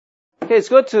Okay, it's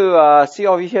good to see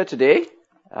all of you here today,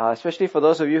 especially for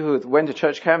those of you who went to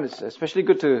church camp. It's especially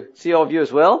good to see all of you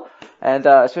as well, and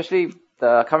especially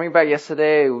coming back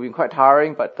yesterday. It's been quite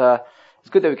tiring, but it's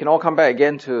good that we can all come back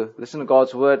again to listen to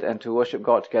God's word and to worship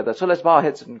God together. So let's bow our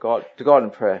heads to God in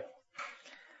prayer.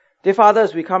 Dear Father,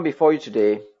 as we come before you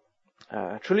today,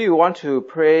 truly we want to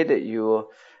pray that you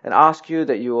and ask you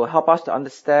that you will help us to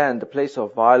understand the place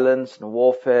of violence and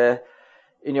warfare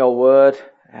in your word,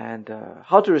 and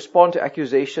how to respond to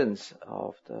accusations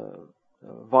of the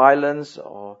violence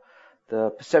or the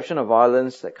perception of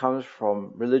violence that comes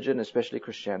from religion, especially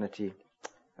Christianity.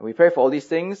 And we pray for all these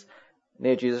things in the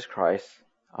name of Jesus Christ.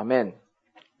 Amen.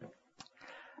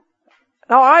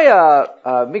 Now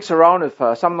I mix around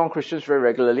with some non-Christians very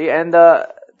regularly, and the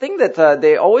thing that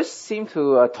they always seem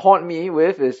to taunt me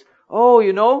with is,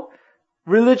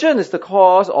 religion is the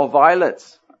cause of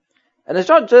violence. And it's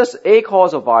not just a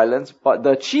cause of violence, but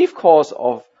the chief cause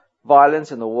of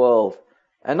violence in the world.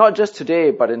 And not just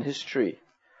today, but in history.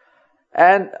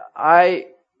 And I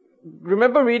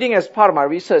remember reading as part of my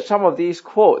research some of these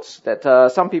quotes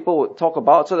that some people would talk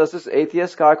about. So there's this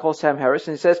atheist guy called Sam Harris,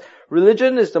 and he says,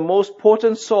 religion is the most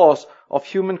potent source of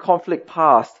human conflict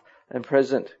past and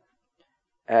present.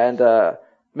 And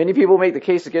many people make the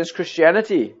case against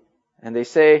Christianity. And they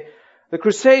say, the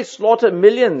Crusades slaughtered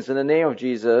millions in the name of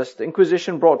Jesus. The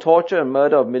Inquisition brought torture and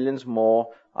murder of millions more.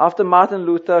 After Martin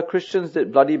Luther, Christians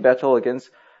did bloody battle against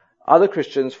other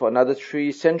Christians for another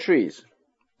 3 centuries.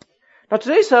 Now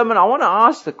today's sermon, I want to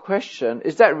ask the question,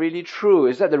 is that really true?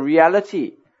 Is that the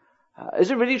reality?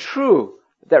 Is it really true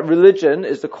that religion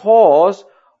is the cause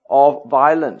of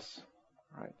violence?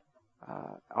 Right?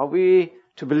 Are we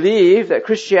to believe that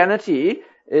Christianity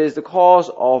is the cause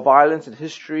of violence in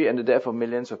history and the death of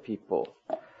millions of people?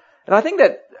 And I think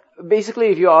that basically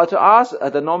if you are to ask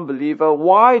the non-believer,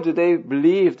 why do they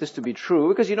believe this to be true?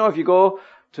 Because if you go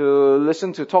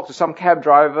to talk to some cab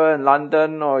driver in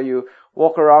London, or you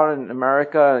walk around in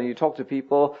America and you talk to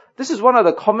people, this is one of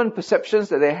the common perceptions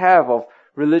that they have of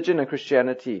religion and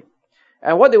Christianity.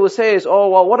 And what they will say is,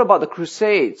 what about the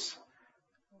Crusades?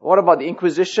 What about the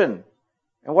Inquisition?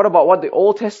 And what about what the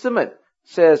Old Testament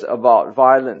says about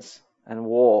violence and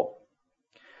war?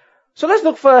 So let's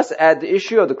look first at the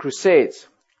issue of the Crusades.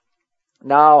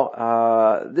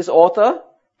 Now, this author,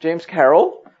 James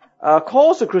Carroll,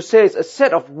 calls the Crusades a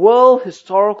set of world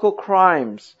historical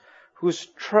crimes whose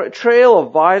trail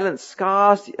of violence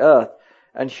scars the earth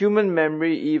and human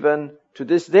memory even to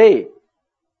this day.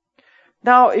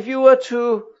 Now, if you were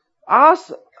to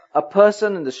ask a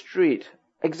person in the street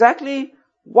exactly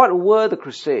what were the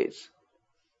Crusades,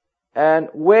 and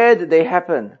where did they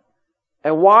happen?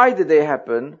 And why did they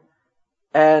happen?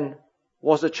 And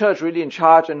was the church really in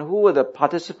charge? And who were the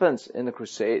participants in the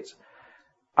Crusades?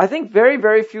 I think very,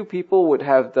 very few people would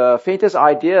have the faintest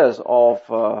ideas of,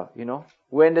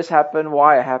 when this happened,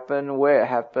 why it happened, where it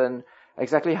happened,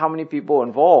 exactly how many people were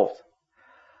involved.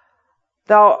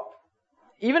 Now,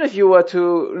 even if you were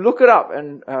to look it up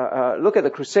and look at the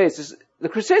Crusades, the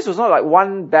Crusades was not like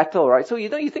one battle, right? So you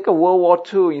think of World War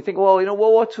II, and you think, World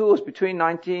War II was between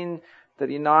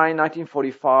 1939,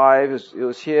 1945, it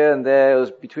was here and there, it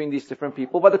was between these different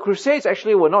people. But the Crusades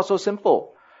actually were not so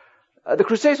simple. The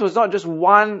Crusades was not just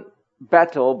one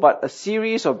battle, but a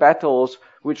series of battles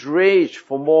which raged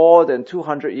for more than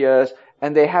 200 years,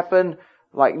 and they happened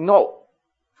not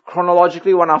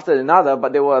chronologically one after another,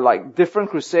 but they were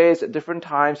different crusades at different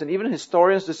times, and even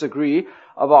historians disagree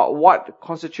about what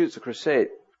constitutes a crusade.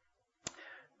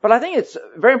 But I think it's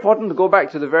very important to go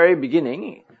back to the very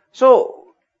beginning.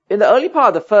 So, in the early part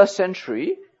of the first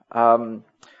century, the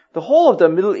whole of the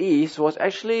Middle East was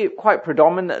actually quite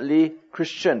predominantly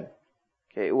Christian.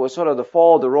 Okay, it was sort of the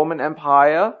fall of the Roman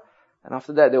Empire, and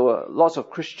after that there were lots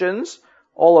of Christians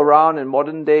all around in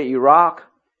modern day Iraq,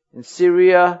 in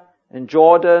Syria, in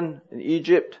Jordan, in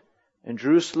Egypt, in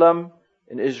Jerusalem,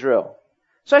 in Israel.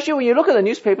 So actually when you look at the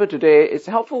newspaper today, it's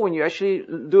helpful when you actually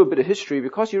do a bit of history,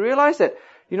 because you realize that,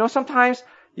 sometimes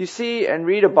you see and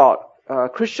read about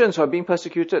Christians who are being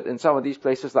persecuted in some of these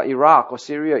places like Iraq or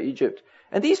Syria or Egypt.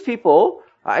 And these people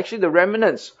are actually the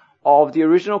remnants of the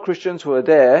original Christians who were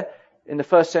there in the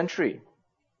first century.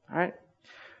 Right?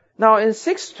 Now in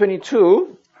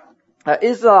 622,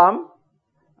 Islam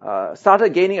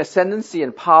started gaining ascendancy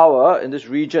and power in this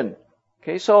region.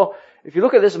 Okay, so if you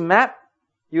look at this map,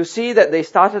 you see that they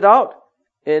started out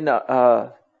in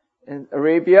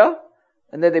Arabia,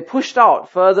 and then they pushed out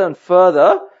further and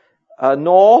further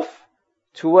north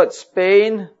towards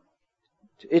Spain,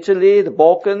 to Italy, the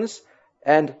Balkans,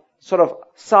 and sort of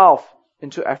south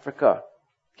into Africa.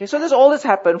 Okay, so all this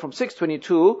happened from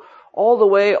 622 all the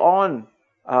way on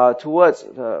towards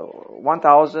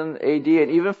 1000 AD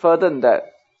and even further than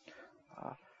that.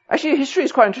 Actually, history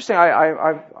is quite interesting.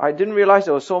 I didn't realize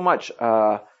there was so much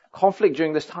conflict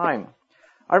during this time.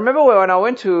 I remember when I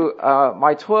went to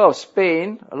my tour of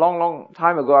Spain, a long, long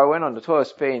time ago, I went on the tour of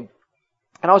Spain.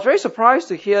 And I was very surprised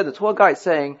to hear the tour guide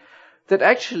saying that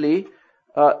actually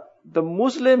the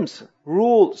Muslims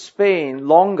ruled Spain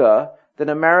longer than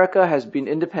America has been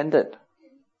independent.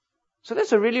 So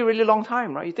that's a really, really long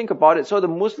time, right? You think about it. So the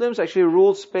Muslims actually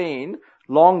ruled Spain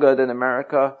longer than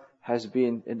America has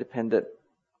been independent.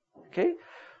 Okay?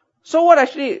 So what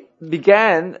actually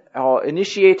began or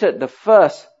initiated the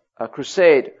first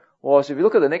crusade was, if you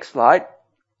look at the next slide,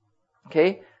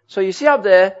 okay? So you see up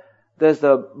there, there's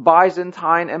the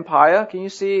Byzantine Empire. Can you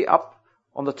see up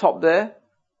on the top there?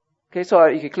 Okay, so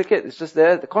you can click it. It's just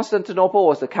there. The Constantinople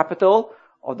was the capital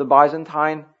of the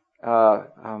Byzantine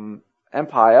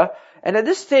Empire. And at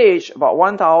this stage, about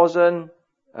 1000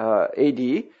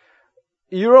 AD,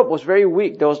 Europe was very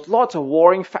weak. There was lots of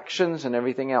warring factions and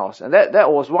everything else. And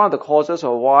that was one of the causes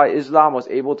of why Islam was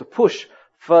able to push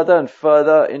further and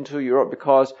further into Europe,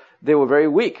 because they were very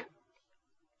weak.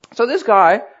 So this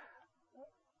guy,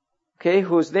 okay,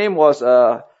 whose name was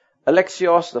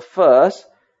Alexios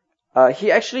I,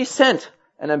 he actually sent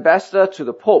an ambassador to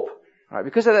the Pope, right?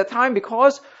 Because at that time,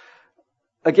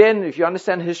 again, if you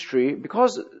understand history,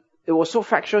 because it was so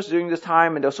factious during this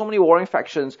time and there were so many warring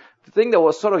factions, the thing that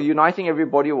was sort of uniting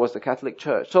everybody was the Catholic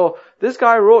Church. So this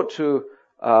guy wrote to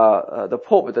the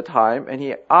Pope at the time, and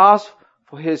he asked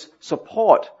for his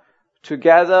support to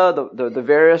gather the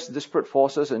various disparate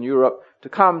forces in Europe to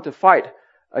come to fight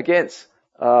against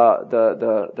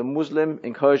the Muslim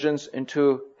incursions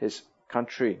into his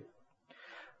country.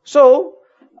 So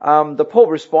the Pope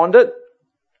responded,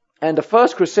 and the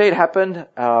first crusade happened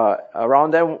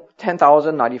around then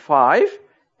 10,095,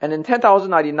 and in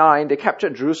 10,099 they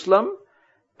captured Jerusalem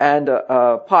and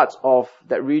parts of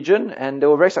that region, and they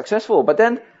were very successful. But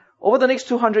then over the next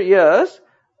 200 years,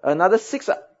 another 6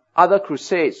 other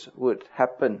crusades would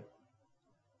happen.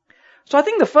 So I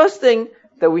think the first thing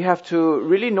that we have to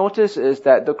really notice is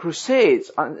that the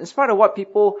crusades, in spite of what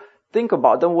people think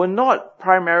about them, were not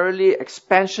primarily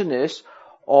expansionist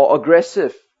or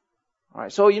aggressive.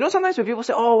 Alright, so sometimes when people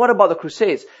say, oh, what about the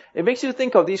crusades? It makes you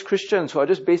think of these Christians who are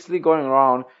just basically going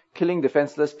around killing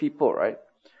defenseless people, right?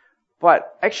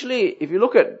 But actually, if you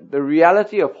look at the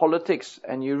reality of politics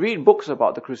and you read books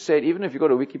about the crusade, even if you go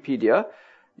to Wikipedia,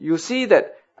 you'll see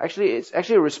that it's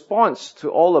actually a response to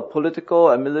all the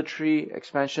political and military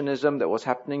expansionism that was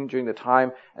happening during the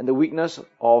time and the weakness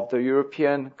of the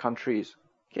European countries.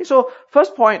 Okay, so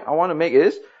first point I want to make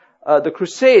is, the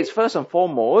crusades, first and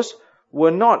foremost,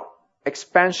 were not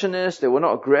expansionist, they were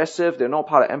not aggressive, they're not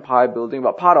part of empire building,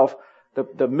 but part of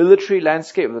the military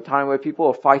landscape of the time where people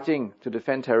were fighting to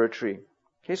defend territory.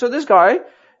 Okay, so this guy,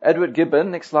 Edward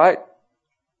Gibbon, next slide,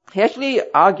 he actually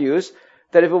argues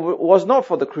that if it was not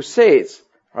for the crusades,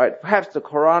 right, perhaps the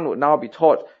Quran would now be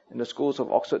taught in the schools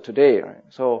of Oxford today, right?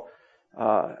 So,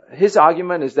 his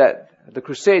argument is that the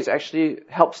crusades actually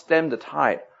helped stem the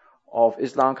tide of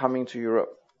Islam coming to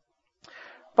Europe.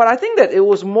 But I think that it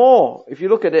was more, if you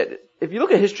look at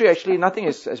history, actually nothing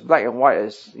is as black and white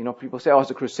as, people say, oh, it's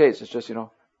the crusades. It's just,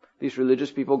 these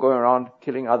religious people going around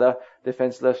killing other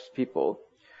defenseless people.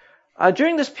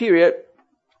 During this period,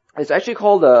 it's actually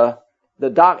called the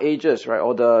Dark Ages, right,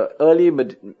 or the early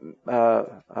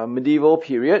medieval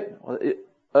period, or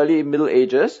early Middle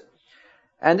Ages.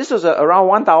 And this was around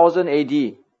 1000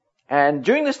 AD. And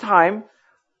during this time,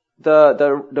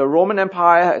 the Roman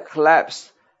Empire had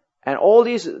collapsed, and all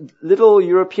these little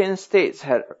European states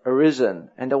had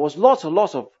arisen, and there was lots and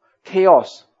lots of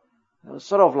chaos. It was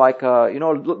sort of like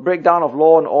breakdown of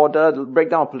law and order, the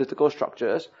breakdown of political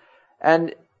structures.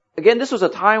 And again, this was a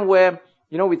time where,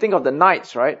 we think of the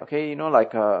knights, right? Okay,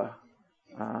 like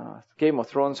Game of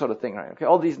Thrones sort of thing, right? Okay,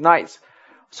 all these knights.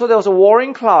 So there was a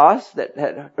warring class that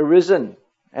had arisen,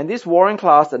 and this warring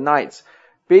class, the knights,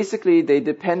 basically they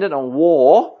depended on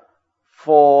war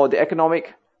for the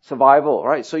economic survival,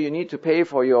 right? So you need to pay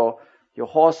for your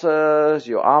horses,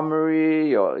 your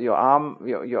armory, your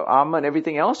armor and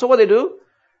everything else. So what they do?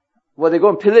 Well, they go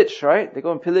and pillage, right? They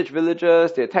go and pillage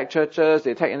villages, they attack churches,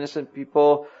 they attack innocent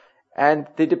people, and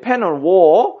they depend on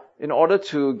war in order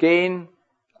to gain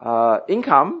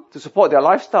income to support their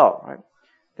lifestyle, right?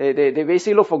 They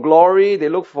basically look for glory, they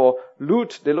look for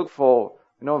loot, they look for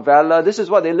valor. This is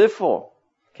what they live for.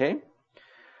 Okay?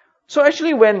 So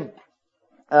actually when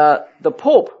the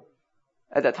Pope,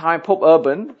 at that time, Pope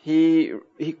Urban, he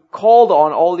called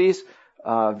on all these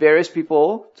various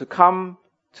people to come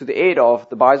to the aid of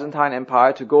the Byzantine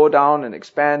Empire to go down and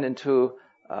expand into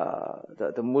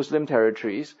the Muslim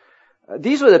territories.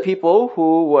 These were the people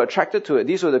who were attracted to it.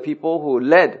 These were the people who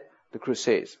led the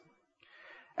Crusades.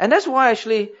 And that's why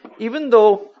actually, even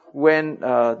though when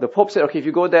the Pope said, okay, if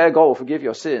you go there, God will forgive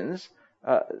your sins,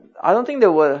 I don't think they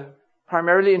were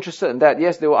primarily interested in that.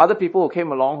 Yes, there were other people who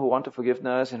came along who wanted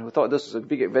forgiveness and who thought this was a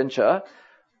big adventure.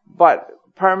 But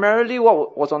primarily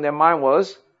what was on their mind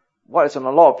was, what is on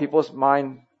a lot of people's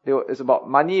mind, it's about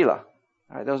money. Right?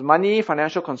 There was money,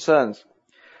 financial concerns.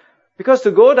 Because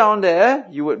to go down there,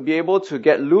 you would be able to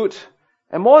get loot.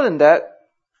 And more than that,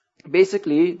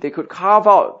 basically, they could carve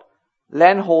out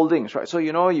land holdings, right? So,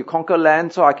 you conquer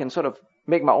land so I can sort of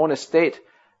make my own estate.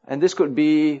 And this could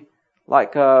be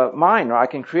like mine, right? I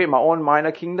can create my own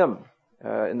minor kingdom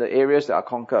in the areas that I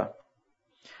conquer.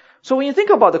 So when you think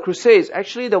about the Crusades,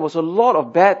 actually there was a lot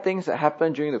of bad things that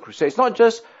happened during the Crusades. Not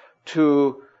just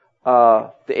to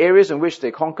the areas in which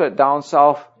they conquered down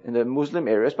south in the Muslim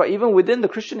areas, but even within the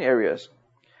Christian areas.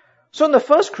 So in the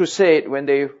first Crusade, when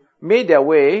they made their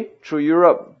way through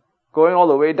Europe, going all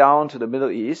the way down to the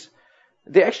Middle East,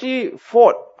 they actually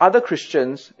fought other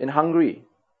Christians in Hungary.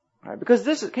 Right? Because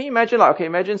can you imagine,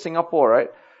 imagine Singapore, right?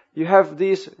 You have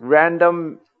these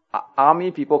random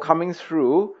army people coming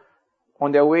through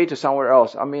on their way to somewhere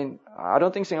else. I mean, I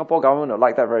don't think Singapore government would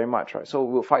like that very much, right? So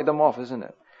we'll fight them off, isn't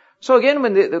it? So again,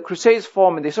 when the Crusades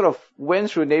formed and they sort of went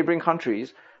through neighboring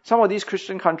countries, some of these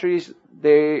Christian countries,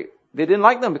 they didn't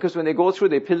like them because when they go through,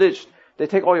 they pillaged, they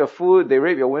take all your food, they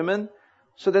rape your women.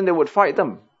 So then they would fight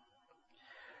them.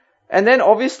 And then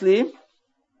obviously,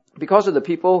 because of the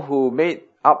people who made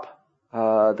up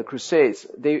the Crusades,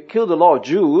 they killed a lot of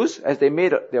Jews as they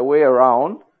made their way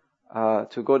around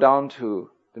to go down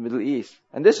to the Middle East.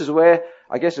 And this is where,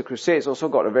 I guess, the Crusades also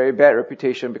got a very bad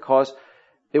reputation because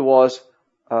it was,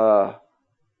 I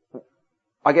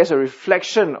guess, a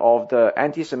reflection of the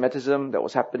anti-Semitism that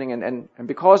was happening. And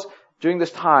because during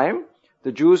this time,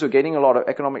 the Jews were gaining a lot of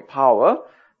economic power,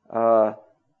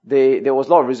 there was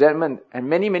a lot of resentment, and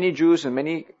many Jews in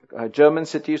many German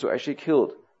cities were actually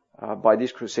killed by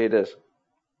these crusaders.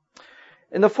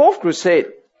 In the Fourth Crusade,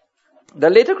 the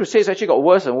later Crusades actually got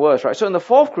worse and worse, right? So in the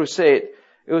Fourth Crusade,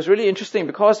 it was really interesting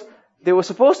because they were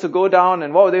supposed to go down,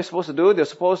 and what were they supposed to do? They were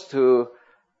supposed to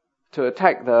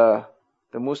attack the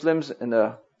Muslims in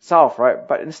the south, right?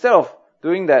 But instead of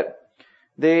doing that,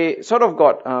 they sort of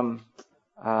got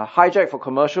hijacked for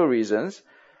commercial reasons.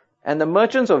 And the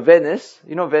merchants of Venice,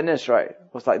 Venice, right,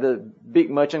 was like the big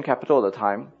merchant capital at the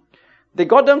time. They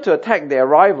got them to attack their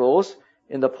rivals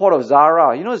in the port of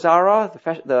Zara. You know Zara,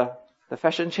 the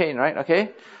fashion chain, right?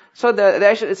 Okay. So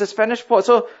it's a Spanish port.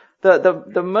 So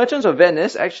the merchants of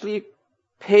Venice actually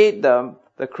paid the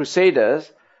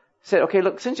crusaders, said, okay,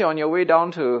 look, since you're on your way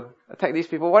down to attack these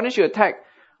people, why don't you attack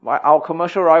our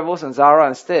commercial rivals in Zara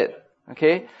instead?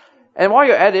 Okay. And while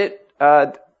you're at it,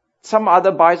 some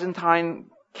other Byzantine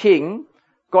king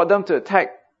got them to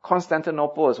attack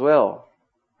Constantinople as well.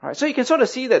 Right? So you can sort of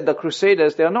see that the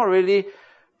Crusaders, they are not really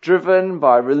driven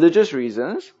by religious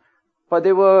reasons, but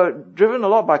they were driven a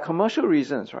lot by commercial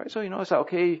reasons, right? So, it's like,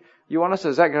 okay, you want us to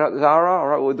attack Zara?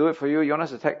 Alright, we'll do it for you. You want us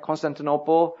to attack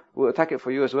Constantinople? We'll attack it for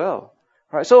you as well.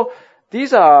 Right? So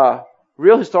these are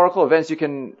real historical events. You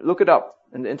can look it up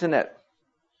in the internet.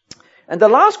 And the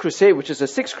last crusade, which is the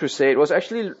Sixth Crusade, was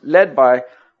actually led by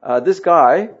this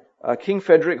guy, King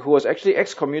Frederick, who was actually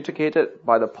excommunicated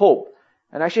by the Pope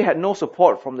and actually had no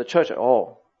support from the church at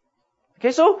all.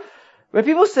 Okay, so when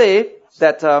people say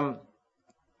that, the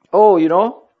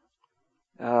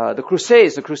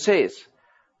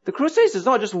Crusades is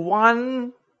not just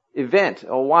one event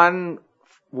or one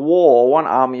war or one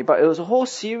army, but it was a whole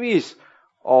series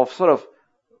of sort of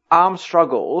armed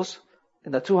struggles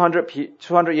in the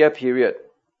 200-year period.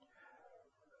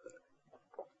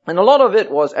 And a lot of it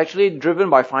was actually driven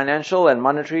by financial and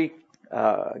monetary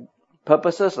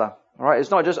purposes. Right?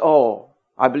 It's not just,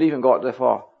 I believe in God,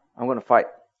 therefore I'm going to fight.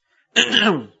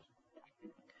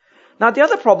 Now, the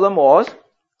other problem was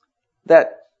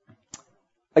that,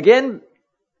 again,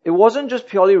 it wasn't just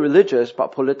purely religious,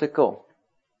 but political.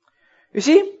 You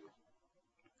see,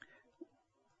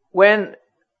 when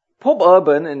Pope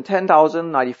Urban in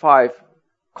 1095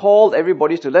 called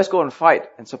everybody to let's go and fight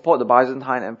and support the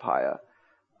Byzantine Empire,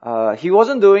 he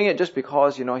wasn't doing it just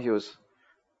because, he was,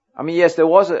 yes, there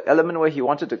was an element where he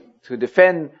wanted to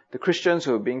defend the Christians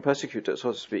who were being persecuted,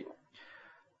 so to speak.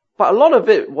 But a lot of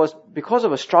it was because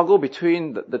of a struggle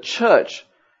between the church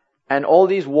and all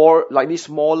these these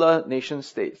smaller nation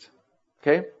states.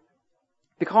 Okay?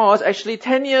 Because actually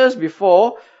 10 years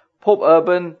before Pope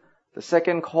Urban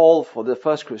II called for the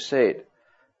First Crusade,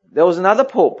 there was another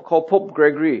pope called Pope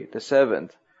Gregory VII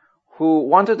who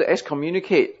wanted to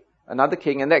excommunicate another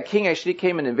king, and that king actually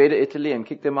came and invaded Italy and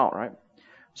kicked him out, right?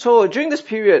 So during this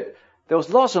period, there was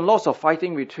lots and lots of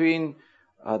fighting between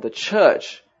the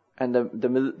church and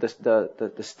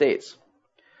the states.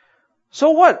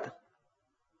 So what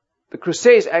the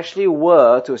Crusades actually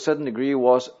were, to a certain degree,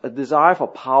 was a desire for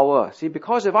power. See,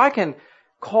 because if I can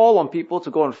call on people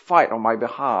to go and fight on my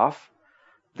behalf,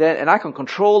 and I can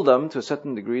control them to a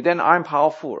certain degree, then I'm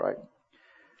powerful, right?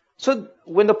 So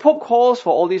when the Pope calls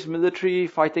for all these military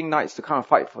fighting knights to come and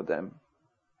fight for them,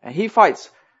 and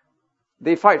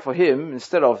they fight for him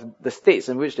instead of the states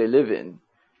in which they live in,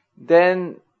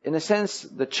 then in a sense,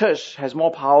 the church has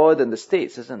more power than the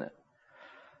states, isn't it?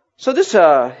 So this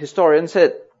historian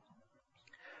said,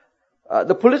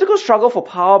 the political struggle for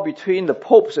power between the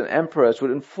popes and emperors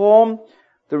would inform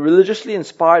the religiously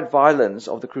inspired violence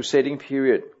of the crusading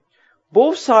period.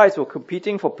 Both sides were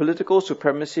competing for political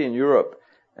supremacy in Europe,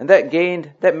 and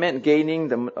that meant gaining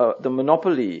the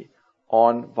monopoly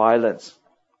on violence.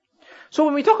 So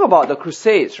when we talk about the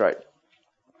Crusades, right,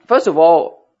 first of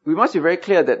all, we must be very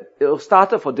clear that it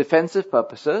started for defensive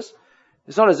purposes.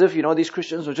 It's not as if, these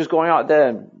Christians were just going out there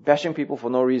and bashing people for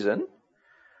no reason.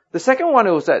 The second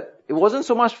one was that it wasn't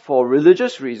so much for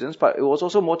religious reasons, but it was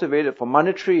also motivated for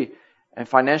monetary and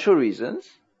financial reasons.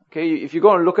 Okay, if you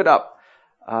go and look it up,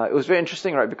 it was very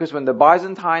interesting, right? Because when the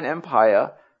Byzantine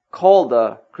Empire called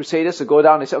the Crusaders to go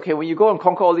down, they said, okay, when you go and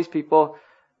conquer all these people,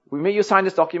 we make you sign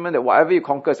this document that whatever you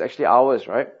conquer is actually ours,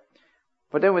 right?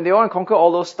 But then when they want to conquer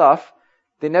all those stuff,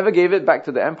 they never gave it back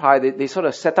to the empire. They sort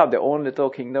of set up their own little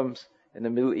kingdoms in the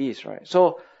Middle East, right?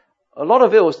 So a lot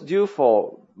of it was due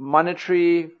for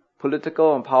monetary,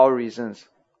 political, and power reasons.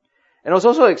 And it was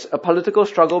also a political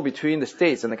struggle between the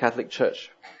states and the Catholic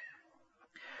Church.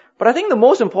 But I think the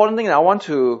most important thing that I want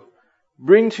to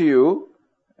bring to you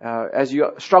as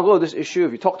you struggle with this issue,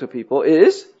 if you talk to people,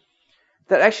 is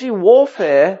that actually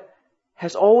warfare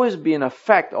has always been a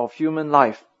fact of human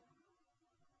life.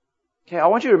 Okay, I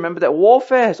want you to remember that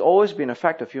warfare has always been a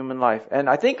fact of human life. And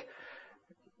I think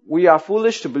we are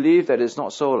foolish to believe that it's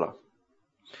not so.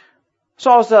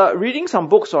 So I was reading some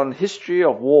books on history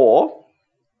of war,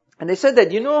 and they said that,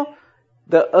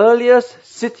 the earliest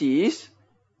cities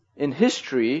in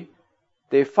history,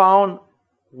 they found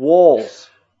walls.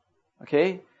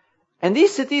 Okay? And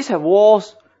these cities have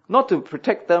walls not to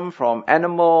protect them from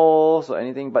animals or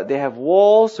anything, but they have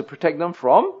walls to protect them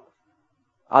from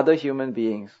other human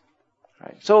beings.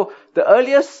 Right? So the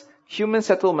earliest human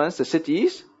settlements, the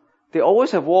cities, they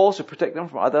always have walls to protect them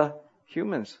from other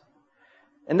humans.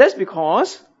 And that's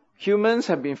because humans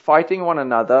have been fighting one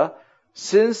another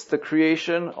since the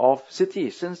creation of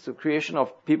cities, since the creation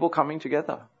of people coming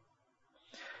together.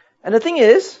 And the thing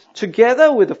is,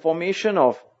 together with the formation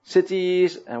of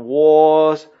cities and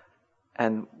wars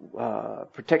and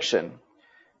protection,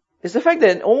 is the fact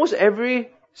that in almost every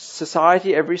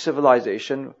society, every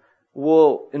civilization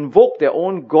will invoke their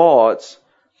own gods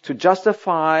to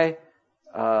justify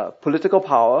political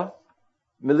power,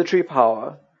 military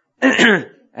power,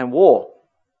 and war.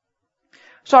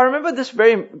 So I remember this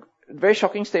very, very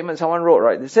shocking statement someone wrote,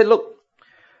 right? They said,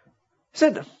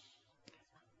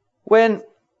 when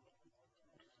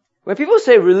people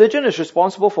say religion is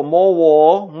responsible for more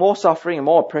war, more suffering, and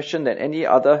more oppression than any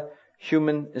other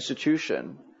human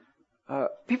institution,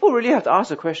 people really have to ask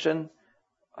the question,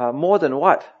 more than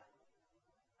what?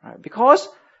 Right? Because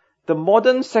the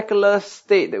modern secular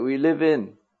state that we live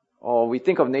in, or we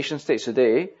think of nation states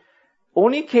today,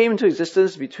 only came into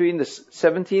existence between the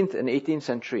 17th and 18th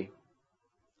century.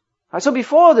 So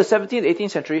before the 17th,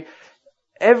 18th century,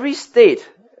 every state,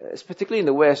 particularly in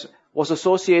the West, was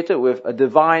associated with a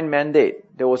divine mandate.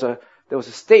 There was a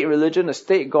state religion, a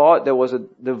state god, there was a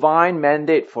divine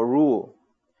mandate for rule.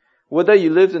 Whether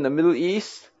you lived in the Middle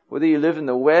East, whether you live in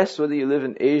the West, whether you live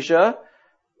in Asia,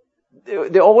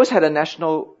 they always had a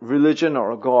national religion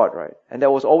or a god, right? And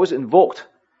that was always invoked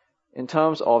in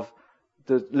terms of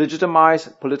to legitimize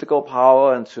political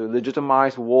power and to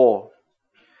legitimize war.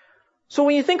 So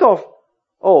when you think of,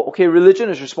 religion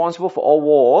is responsible for all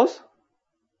wars,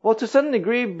 well, to a certain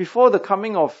degree, before the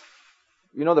coming of,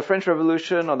 the French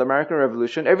Revolution or the American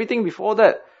Revolution, everything before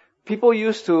that, people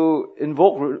used to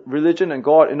invoke religion and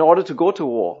God in order to go to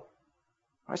war.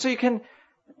 Right? So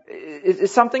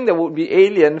it's something that would be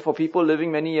alien for people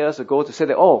living many years ago to say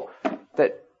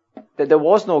that there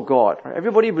was no God. Right?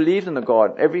 Everybody believed in a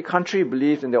God. Every country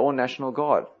believed in their own national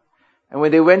God. And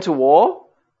when they went to war,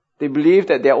 they believed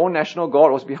that their own national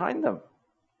God was behind them.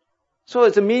 So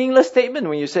it's a meaningless statement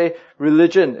when you say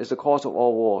religion is the cause of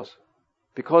all wars.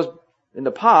 Because in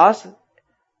the past,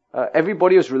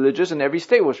 everybody was religious and every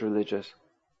state was religious.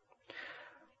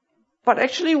 But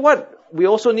actually what we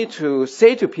also need to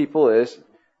say to people is,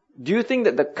 do you think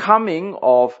that the coming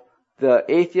of the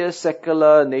atheist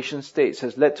secular nation states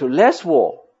has led to less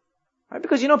war? Right?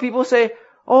 Because people say,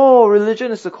 oh,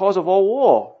 religion is the cause of all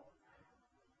war.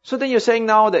 So then you're saying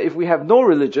now that if we have no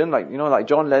religion, like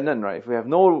John Lennon, right? If we have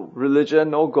no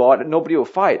religion, no God, nobody will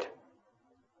fight.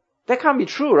 That can't be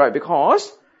true, right?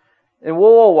 Because in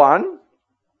World War I,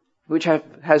 which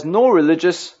has no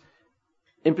religious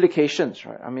implications,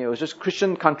 right? I mean, it was just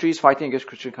Christian countries fighting against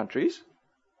Christian countries.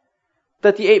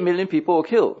 38 million people were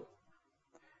killed.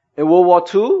 In World War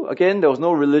II, again, there was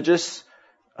no religious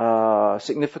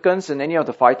significance in any of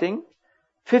the fighting.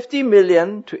 50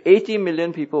 million to 80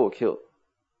 million people were killed.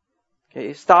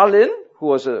 Okay, Stalin, who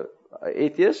was an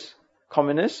atheist,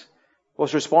 communist,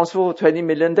 was responsible for 20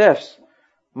 million deaths.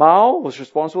 Mao was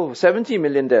responsible for 70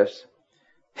 million deaths.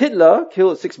 Hitler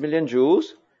killed 6 million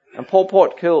Jews, and Pol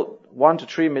Pot killed 1 to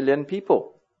 3 million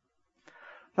people.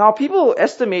 Now, people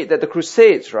estimate that the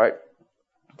Crusades, right,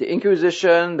 the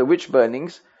Inquisition, the witch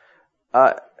burnings,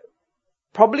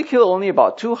 probably killed only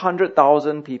about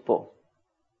 200,000 people.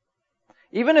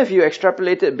 Even if you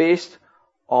extrapolate it based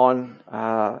on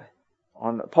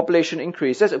population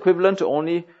increase, that's equivalent to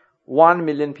only 1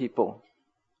 million people.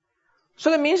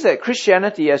 So that means that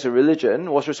Christianity as a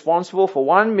religion was responsible for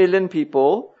 1 million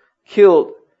people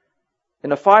killed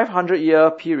in a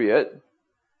 500-year period,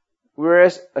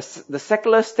 whereas the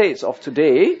secular states of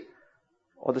today,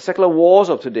 or the secular wars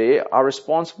of today, are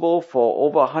responsible for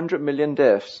over 100 million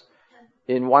deaths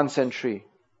in 1 century.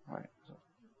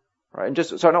 Right?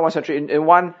 Not 1 century,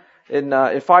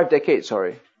 in 5 decades,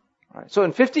 sorry. Right. So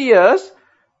in 50 years,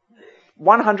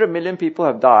 100 million people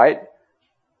have died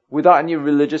without any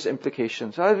religious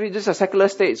implications. So just a secular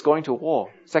states going to war.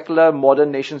 Secular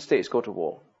modern nation states go to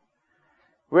war.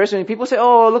 Whereas when people say,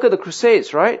 oh, look at the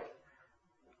Crusades, right?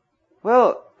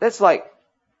 Well, that's like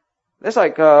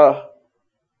a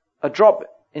drop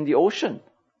in the ocean.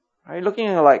 Right? Looking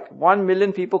at like 1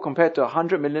 million people compared to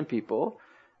 100 million people.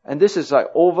 And this is like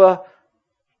over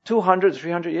 200 to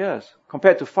 300 years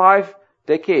compared to 5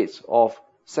 decades of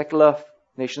secular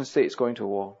nation states going to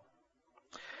war.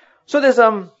 So there's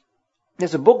a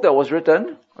book that was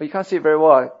written. Oh, you can't see it very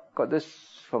well. I got this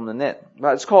from the net.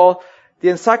 But it's called The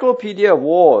Encyclopedia of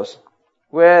Wars,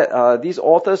 where these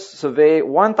authors survey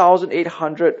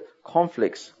 1,800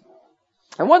 conflicts.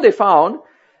 And what they found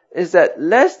is that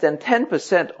less than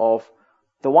 10% of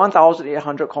the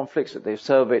 1,800 conflicts that they've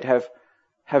surveyed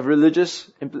have religious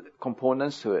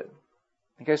components to it.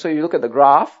 Okay, so you look at the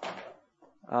graph.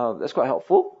 That's quite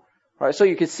helpful. Right, so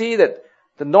you can see that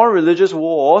the non-religious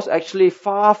wars actually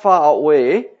far, far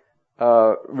outweigh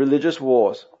religious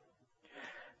wars.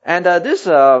 And this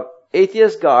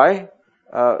atheist guy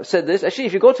said this. Actually,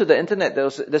 if you go to the internet,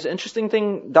 there's an interesting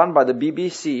thing done by the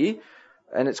BBC,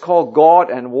 and it's called God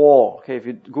and War. Okay, if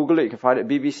you Google it, you can find it,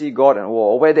 BBC God and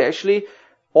War, where they actually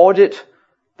audit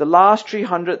the last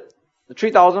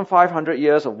 3,500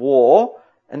 years of war,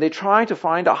 and they try to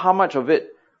find out how much of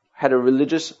it had a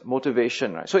religious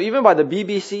motivation. Right? So even by the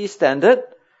BBC standard,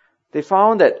 they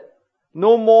found that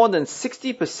more than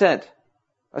 60%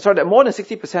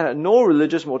 had no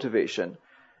religious motivation,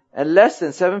 and less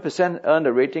than 7% earned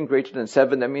a rating greater than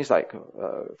 7. That means like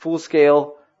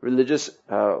full-scale religious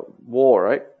war,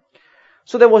 right?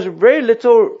 So there was very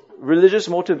little religious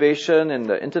motivation in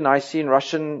the internecine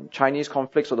Russian-Chinese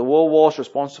conflicts or the world wars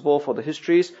responsible for the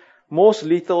history's most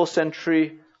lethal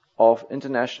century of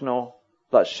international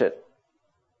bloodshed.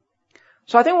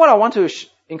 So I think what I want to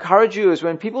encourage you is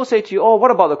when people say to you, oh,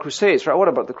 what about the Crusades, right? What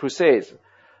about the Crusades?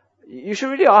 You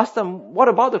should really ask them, what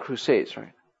about the Crusades,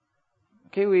 right?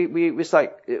 Okay, it's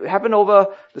like, it happened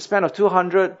over the span of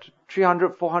 200,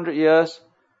 300, 400 years.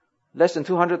 Less than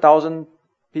 200,000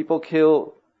 people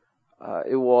killed.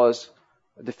 It was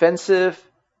defensive.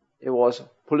 It was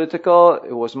political.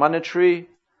 It was monetary.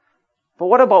 But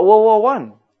what about World War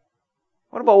I?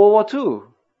 What about World War II?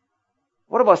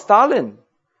 What about Stalin?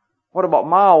 What about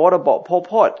Mao? What about Pol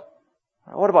Pot?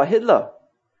 What about Hitler?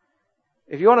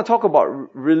 If you want to talk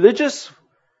about religious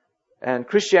and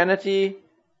Christianity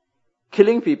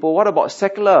killing people, what about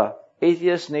secular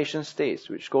atheist nation states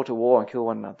which go to war and kill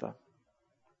one another?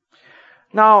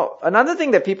 Now, another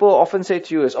thing that people often say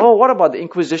to you is, oh, what about the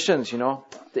Inquisitions, The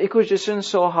Inquisitions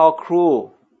saw how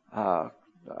cruel,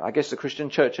 I guess the Christian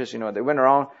churches, they went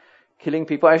around killing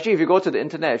people. Actually, if you go to the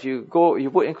internet, if you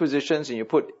put Inquisitions and you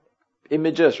put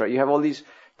images, right, you have all these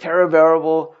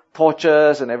terrible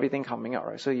tortures and everything coming out,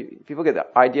 right? So people get the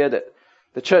idea that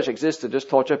the church exists to just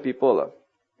torture people.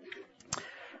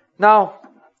 Now,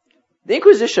 the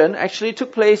Inquisition actually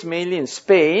took place mainly in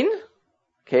Spain,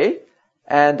 okay,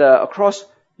 and across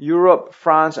Europe,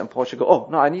 France, and Portugal. Oh,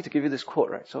 no, I need to give you this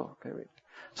quote, right? So, okay, wait.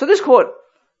 So this quote,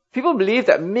 people believe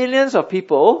that millions of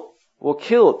people were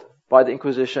killed by the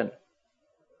Inquisition.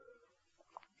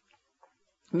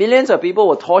 Millions of people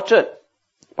were tortured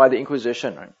by the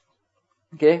Inquisition, right?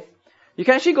 Okay? You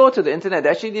can actually go to the internet.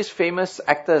 There are actually these famous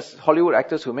actors, Hollywood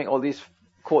actors who make all these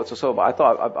quotes or so, but I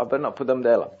thought I better not put them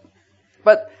there.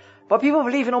 But people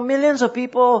believe, millions of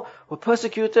people were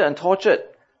persecuted and tortured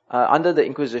under the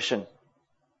Inquisition.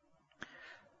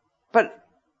 But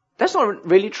that's not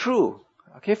really true.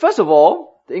 Okay, first of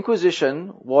all, the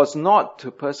Inquisition was not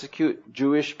to persecute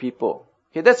Jewish people.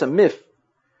 Okay, that's a myth.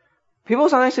 People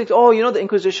sometimes think, the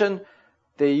Inquisition,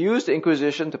 they used the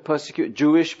Inquisition to persecute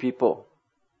Jewish people.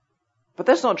 But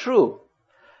that's not true.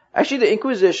 Actually, the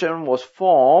Inquisition was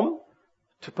formed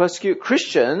to persecute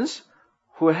Christians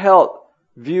who held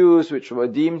views which were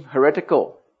deemed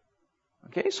heretical.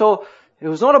 Okay, so it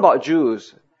was not about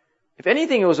Jews. If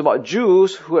anything, it was about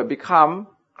Jews who had become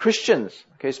Christians,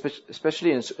 okay,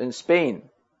 especially in Spain.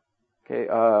 Okay,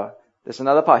 there's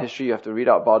another part of history you have to read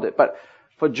out about it. But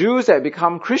for Jews that had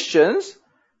become Christians,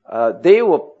 they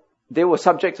were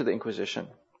subject to the Inquisition.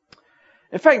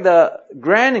 In fact, the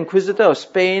Grand Inquisitor of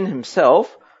Spain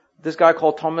himself, this guy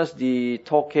called Thomas de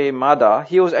Torquemada,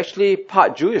 he was actually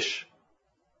part Jewish.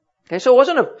 Okay, so it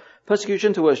wasn't a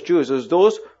persecution towards Jews, it was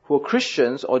those who were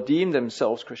Christians or deemed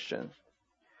themselves Christians.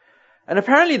 And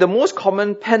apparently the most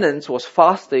common penance was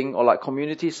fasting or like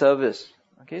community service.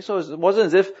 Okay, so it wasn't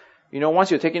as if, once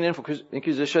you're taken in for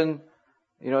Inquisition,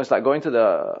 it's like going to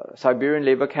the Siberian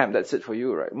labor camp, that's it for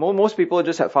you, right? Most people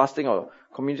just have fasting or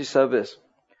community service.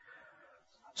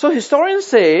 So historians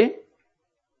say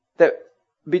that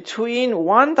between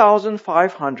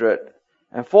 1,500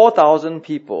 and 4,000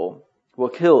 people were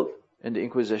killed in the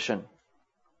Inquisition.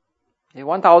 Okay,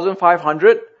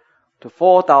 1,500 to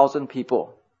 4,000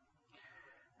 people.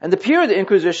 And the period of the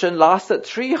Inquisition lasted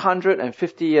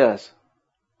 350 years.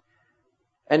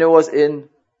 And it was in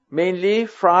mainly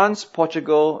France,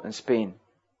 Portugal, and Spain.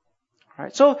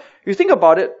 Right? So, you think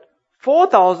about it,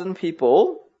 4,000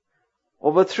 people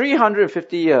over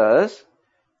 350 years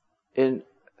in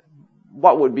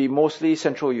what would be mostly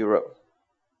Central Europe.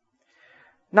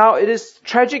 Now, it is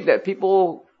tragic that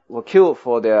people were killed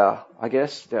for their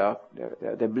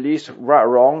beliefs, right or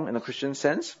wrong in a Christian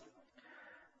sense.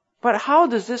 But how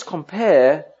does this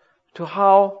compare to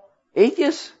how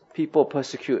atheist people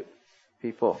persecute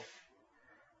people?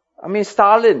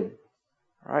 Stalin,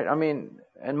 right?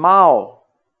 And Mao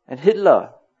and Hitler,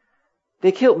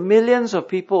 they killed millions of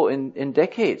people in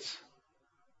decades.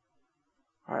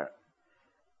 Right?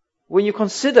 When you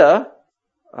consider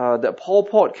that Pol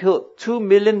Pot killed 2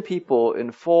 million people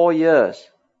in 4 years,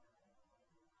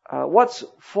 what's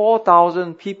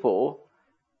 4,000 people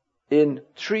in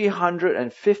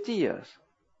 350 years?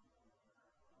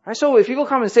 Right? So if people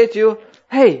come and say to you,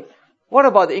 hey, what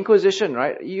about the Inquisition,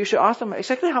 right? You should ask them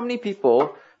exactly how many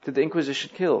people did the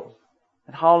Inquisition kill?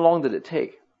 And how long did it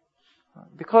take?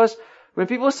 Because when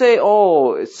people say,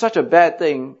 it's such a bad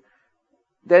thing,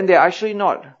 then they're actually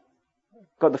not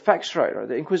got the facts right?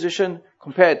 The Inquisition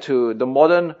compared to the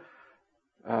modern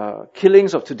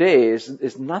killings of today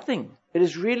is nothing. It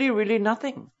is really, really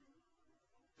nothing.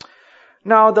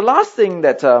 Now, the last thing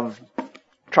that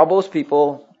troubles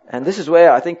people, and this is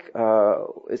where I think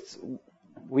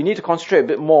we need to concentrate a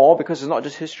bit more because it's not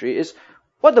just history, is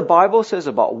what the Bible says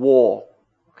about war.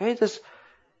 Okay,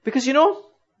 because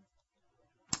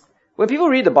when people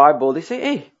read the Bible, they say,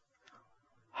 hey,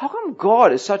 how come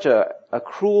God is such a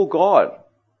cruel God?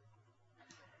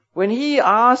 When He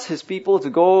asked His people to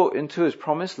go into His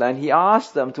promised land, He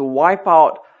asked them to wipe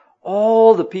out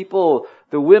all the people,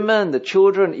 the women, the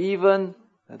children, even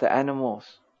the animals.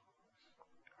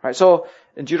 Right, so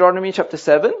in Deuteronomy chapter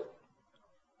 7,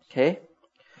 okay,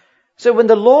 so when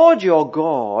the Lord your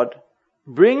God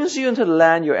brings you into the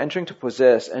land you're entering to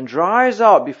possess and drives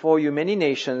out before you many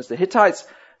nations, the Hittites,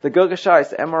 the Girgashites,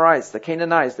 the Amorites, the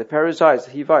Canaanites, the Perizzites,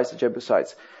 the Hivites, the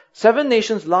Jebusites, 7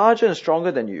 nations larger and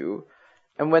stronger than you,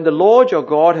 and when the Lord your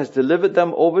God has delivered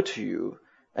them over to you,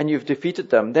 and you've defeated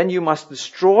them, then you must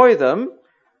destroy them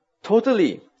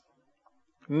totally.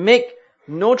 Make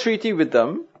no treaty with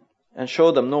them, and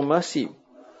show them no mercy.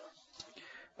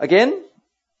 Again,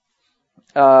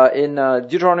 in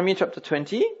Deuteronomy chapter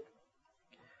 20,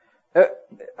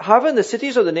 however, in the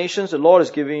cities of the nations the Lord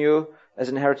is giving you as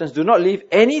inheritance, do not leave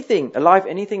anything alive,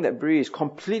 anything that breathes.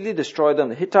 Completely destroy them.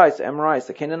 The Hittites, the Amorites,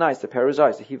 the Canaanites, the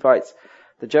Perizzites, the Hivites,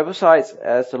 the Jebusites,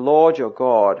 as the Lord your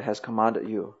God has commanded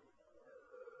you.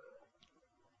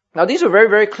 Now, these are very,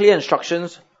 very clear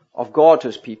instructions of God to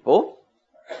His people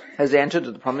as they enter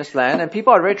the promised land, and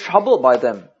people are very troubled by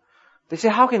them. They say,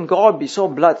 how can God be so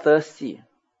bloodthirsty?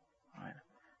 Right?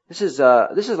 This is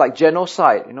like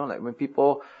genocide, like when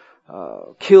people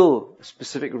kill a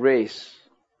specific race.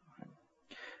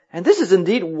 And this is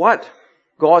indeed what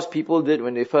God's people did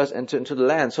when they first entered into the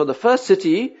land. So the first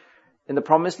city in the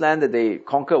promised land that they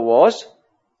conquered was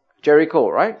Jericho,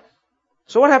 right?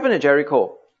 So what happened in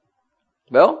Jericho?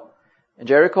 Well, in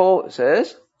Jericho it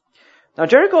says, now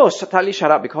Jericho was tightly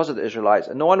shut up because of the Israelites,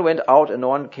 and no one went out and no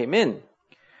one came in.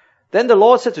 Then the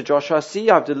Lord said to Joshua, see,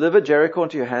 I have delivered Jericho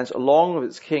into your hands along with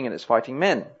its king and its fighting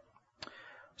men.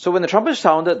 So when the trumpet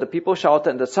sounded, the people shouted,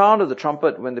 and the sound of the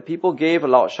trumpet, when the people gave a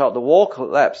loud shout, the wall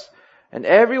collapsed, and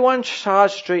everyone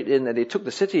charged straight in, and they took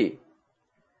the city.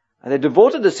 And they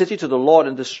devoted the city to the Lord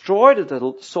and destroyed with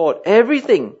the sword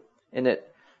everything in it,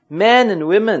 men and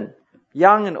women,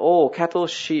 young and old, cattle,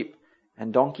 sheep,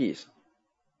 and donkeys.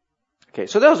 Okay,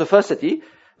 so that was the first city.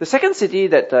 The second city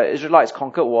that the Israelites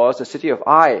conquered was the city of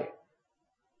Ai.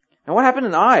 And what happened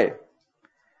in Ai?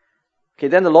 Okay,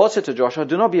 then the Lord said to Joshua,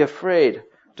 do not be afraid.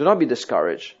 Do not be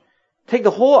discouraged. Take the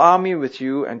whole army with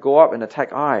you and go up and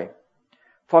attack Ai.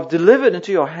 For I've delivered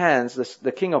into your hands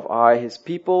the king of Ai, his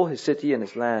people, his city, and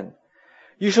his land.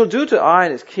 You shall do to Ai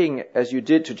and its king as you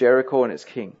did to Jericho and its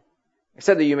king,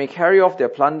 except that you may carry off their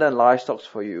plunder and livestock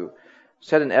for you,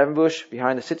 set an ambush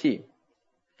behind the city.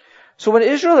 So when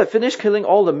Israel had finished killing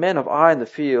all the men of Ai in the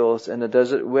fields and the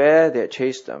desert where they had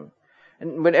chased them,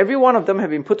 and when every one of them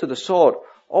had been put to the sword,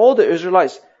 all the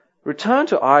Israelites returned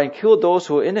to Ai and killed those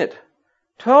who were in it.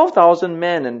 12,000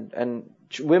 men and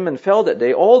women fell that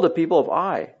day, all the people of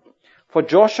Ai. For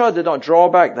Joshua did not draw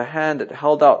back the hand that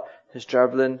held out his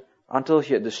javelin until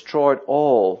he had destroyed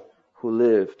all who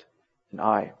lived in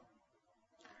Ai.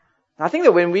 Now, I think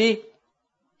that when we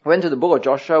went to the book of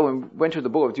Joshua, when we went to the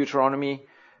book of Deuteronomy,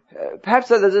 perhaps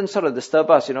that doesn't sort of disturb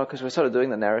us, because we're sort of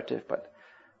doing the narrative.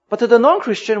 But to the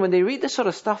non-Christian, when they read this sort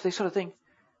of stuff, they sort of think,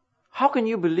 how can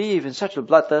you believe in such a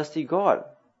bloodthirsty God?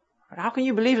 How can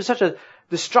you believe in such a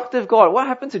destructive God? What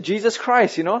happened to Jesus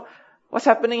Christ, What's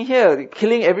happening here? They're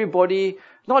killing everybody,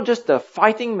 not just the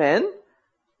fighting men,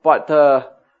 but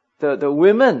the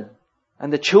women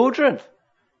and the children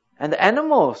and the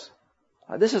animals.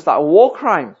 This is like a war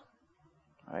crime.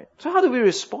 Right? So how do we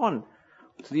respond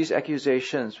to these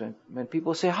accusations when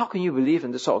people say, how can you believe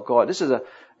in this sort of God?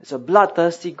 It's a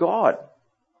bloodthirsty God.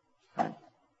 Right?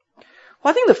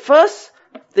 Well, I think the first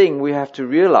thing we have to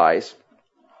realize,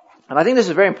 and I think this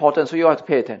is very important, so you have to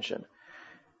pay attention,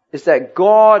 is that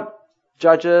God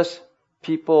judges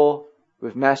people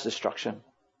with mass destruction.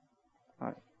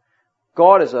 Right?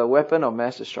 God is a weapon of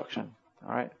mass destruction.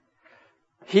 All right?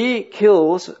 He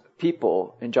kills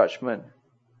people in judgment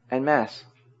en masse.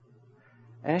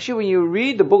 And actually, when you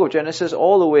read the book of Genesis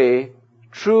all the way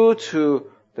through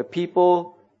to the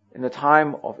people in the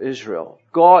time of Israel,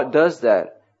 God does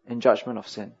that in judgment of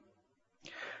sin.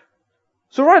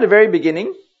 So right at the very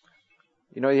beginning,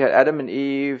 you had Adam and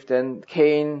Eve, then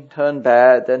Cain turned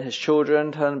bad, then his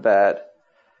children turned bad.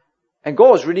 And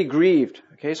God was really grieved.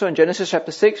 Okay, so in Genesis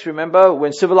chapter 6, remember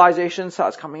when civilization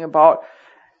starts coming about,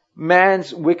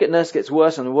 man's wickedness gets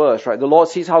worse and worse, right? The Lord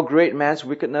sees how great man's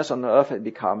wickedness on the earth had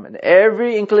become, and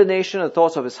every inclination and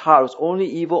thoughts of his heart was only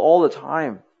evil all the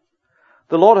time.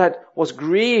 The Lord was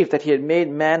grieved that he had made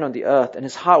man on the earth, and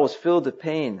his heart was filled with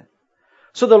pain.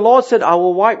 So the Lord said, I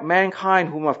will wipe mankind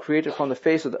whom I've created from the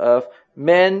face of the earth,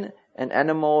 men and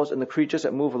animals and the creatures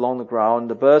that move along the ground,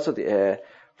 the birds of the air,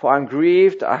 for I am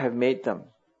grieved that I have made them.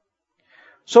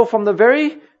 So from the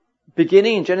very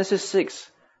beginning in Genesis 6,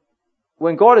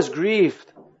 when God is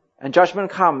grieved and judgment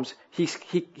comes,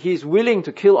 he's willing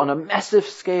to kill on a massive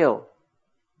scale.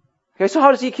 Okay, so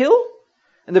how does he kill?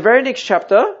 In the very next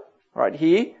chapter, right,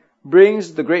 he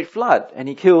brings the great flood and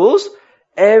he kills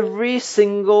every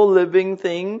single living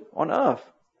thing on earth,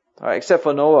 right, except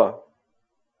for Noah.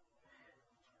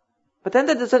 But then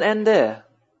that doesn't end there.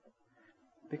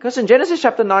 Because in Genesis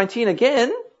chapter 19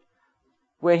 again,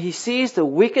 when he sees the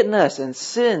wickedness and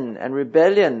sin and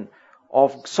rebellion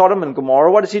of Sodom and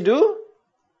Gomorrah, what does he do?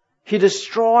 He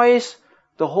destroys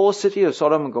the whole city of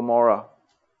Sodom and Gomorrah.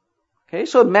 Okay,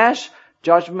 so mass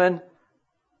judgment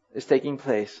is taking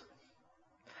place.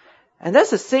 And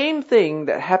that's the same thing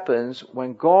that happens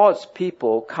when God's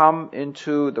people come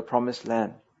into the promised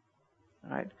land.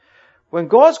 Right? When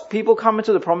God's people come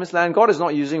into the promised land, God is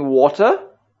not using water,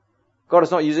 God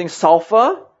is not using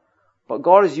sulfur, but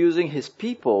God is using His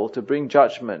people to bring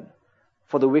judgment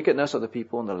for the wickedness of the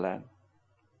people in the land.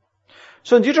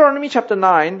 So in Deuteronomy chapter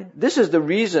 9, this is the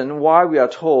reason why we are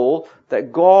told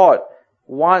that God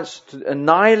wants to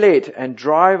annihilate and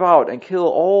drive out and kill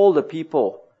all the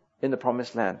people in the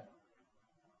promised land.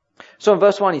 So in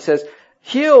verse 1 he says,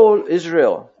 Hear, O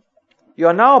Israel, you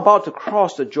are now about to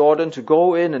cross the Jordan to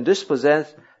go in and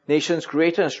dispossess nations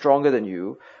greater and stronger than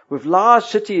you, with large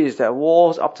cities that have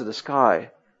walls up to the sky.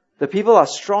 The people are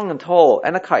strong and tall,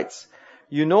 Anakites.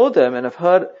 You know them and have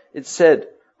heard it said,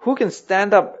 who can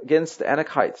stand up against the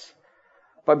Anakites?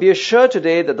 But be assured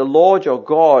today that the Lord your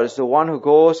God is the one who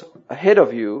goes ahead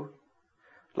of you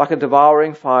like a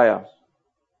devouring fire.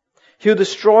 He will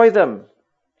destroy them.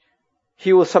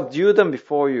 He will subdue them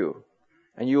before you,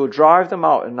 and you will drive them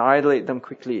out and annihilate them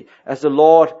quickly, as the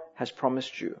Lord has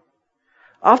promised you.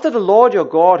 After the Lord your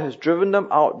God has driven them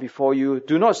out before you,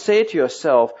 do not say to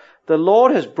yourself, the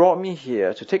Lord has brought me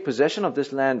here to take possession of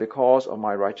this land because of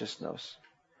my righteousness.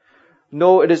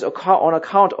 No, it is on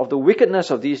account of the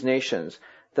wickedness of these nations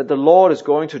that the Lord is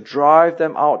going to drive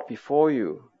them out before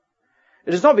you.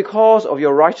 It is not because of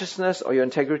your righteousness or your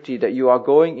integrity that you are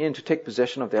going in to take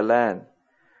possession of their land.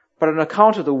 But on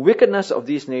account of the wickedness of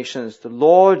these nations, the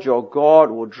Lord your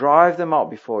God will drive them out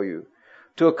before you,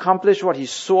 to accomplish what he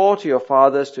swore to your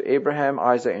fathers, to Abraham,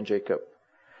 Isaac, and Jacob.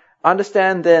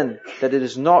 Understand then that it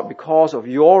is not because of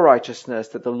your righteousness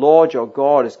that the Lord your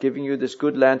God is giving you this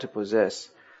good land to possess,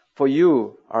 for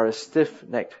you are a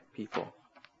stiff-necked people.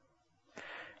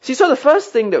 See, so the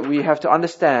first thing that we have to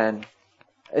understand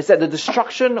is that the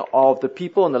destruction of the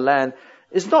people in the land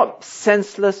is not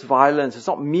senseless violence, it's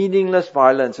not meaningless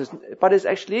violence, but it's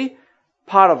actually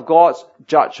part of God's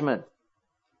judgment.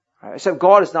 Right? Except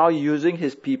God is now using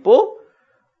his people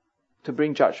to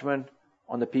bring judgment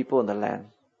on the people in the land.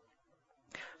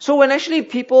 So when actually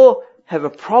people have a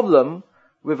problem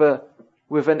with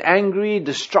an angry,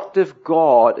 destructive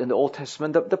God in the Old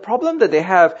Testament, the problem that they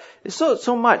have is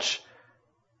so much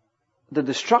the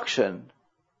destruction.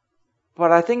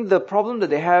 But I think the problem that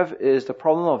they have is the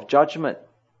problem of judgment.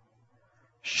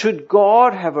 Should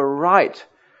God have a right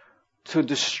to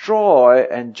destroy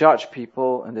and judge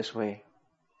people in this way?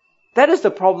 That is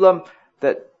the problem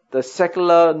that the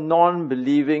secular,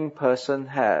 non-believing person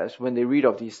has when they read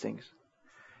of these things.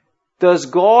 Does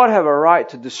God have a right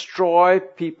to destroy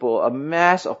people, a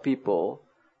mass of people,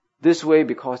 this way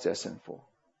because they're sinful?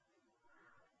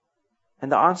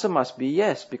 And the answer must be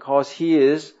yes, because he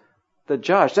is the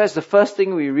judge. That's the first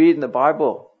thing we read in the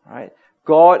Bible, right?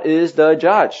 God is the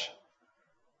judge.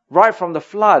 Right from the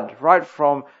flood, right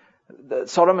from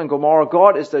Sodom and Gomorrah,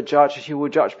 God is the judge. He will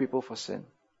judge people for sin.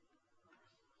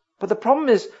 But the problem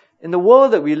is, in the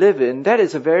world that we live in, that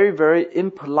is a very, very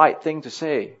impolite thing to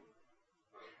say.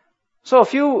 So a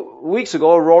few weeks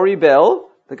ago, Rory Bell,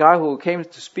 the guy who came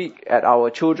to speak at our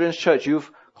children's church youth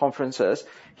conferences,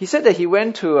 he said that he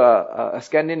went to a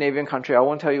Scandinavian country. I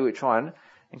won't tell you which one,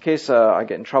 in case I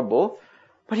get in trouble.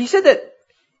 But he said that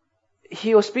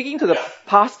he was speaking to the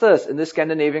pastors in this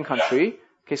Scandinavian country.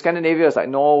 Okay, Scandinavia is like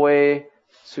Norway,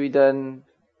 Sweden,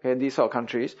 okay, these sort of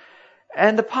countries.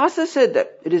 And the pastor said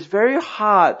that it is very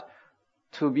hard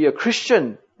to be a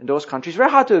Christian in those countries.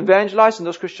 Very hard to evangelize in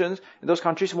those Christians in those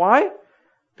countries. Why?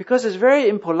 Because it's very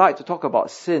impolite to talk about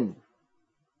sin.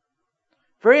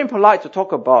 Very impolite to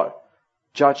talk about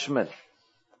judgment.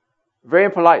 Very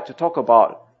impolite to talk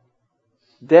about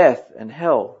death and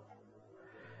hell.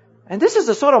 And this is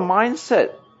the sort of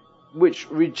mindset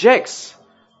which rejects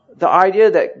the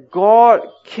idea that God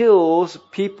kills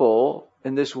people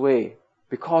in this way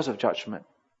because of judgment.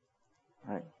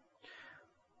 Right?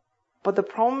 But the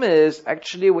problem is,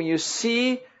 actually, when you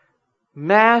see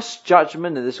mass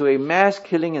judgment in this way, mass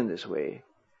killing in this way,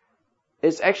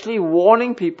 it's actually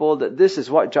warning people that this is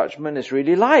what judgment is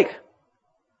really like.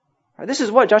 Right? This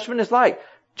is what judgment is like.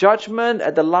 Judgment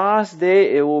at the last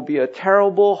day, it will be a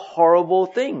terrible, horrible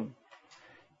thing.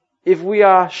 If we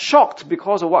are shocked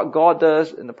because of what God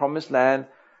does in the promised land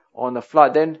or in the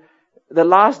flood, then the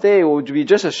last day will be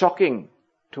just as shocking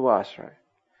to us,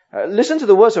 right? Listen to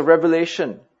the words of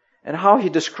Revelation and how he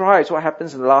describes what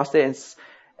happens in the last day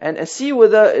and see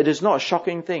whether it is not a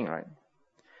shocking thing, right?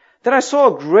 Then I saw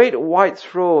a great white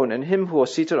throne and him who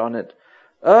was seated on it.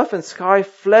 Earth and sky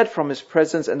fled from his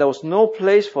presence and there was no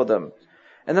place for them.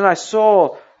 And then I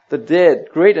saw the dead,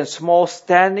 great and small,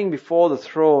 standing before the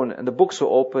throne, and the books were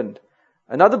opened.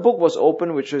 Another book was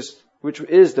opened, which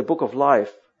is the book of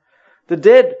life. The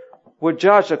dead were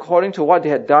judged according to what they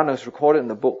had done as recorded in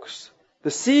the books.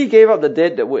 The sea gave up the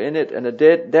dead that were in it, and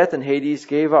death and Hades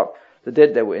gave up the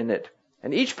dead that were in it.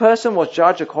 And each person was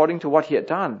judged according to what he had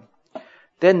done.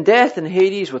 Then death and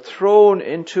Hades were thrown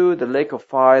into the lake of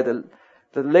fire.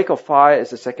 The lake of fire is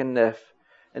the second death.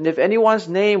 And if anyone's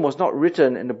name was not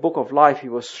written in the book of life, he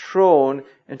was thrown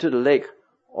into the lake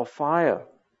of fire.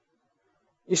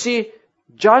 You see,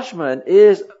 judgment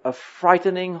is a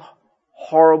frightening,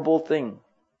 horrible thing.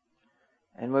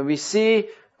 And when we see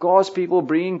God's people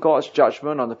bringing God's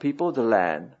judgment on the people of the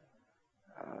land,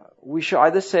 we should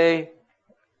either say,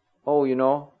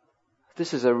 oh,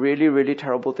 this is a really, really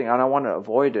terrible thing and I want to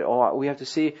avoid it. Or we have to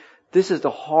see, this is the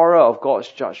horror of God's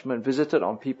judgment visited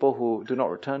on people who do not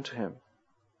return to Him.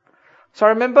 So I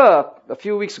remember a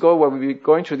few weeks ago when we were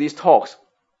going through these talks,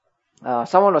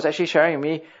 someone was actually sharing with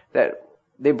me that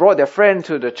they brought their friend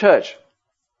to the church.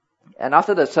 And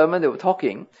after the sermon, they were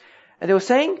talking. And they were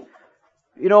saying,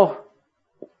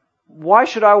 why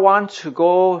should I want to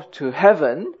go to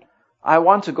heaven? I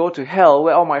want to go to hell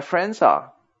where all my friends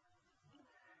are.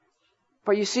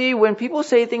 But you see, when people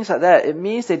say things like that, it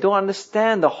means they don't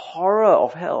understand the horror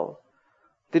of hell.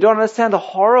 They don't understand the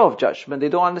horror of judgment. They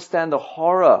don't understand the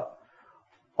horror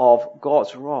of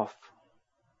God's wrath.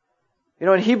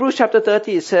 In Hebrews chapter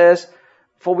 30 it says,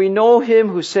 "For we know Him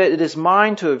who said, 'It is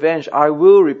mine to avenge, I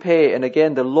will repay,' and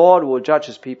again, the Lord will judge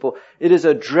His people. It is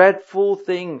a dreadful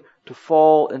thing to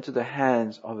fall into the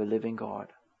hands of a living God."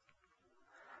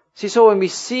 See, so when we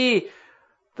see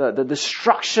the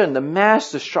destruction, the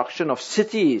mass destruction of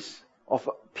cities, of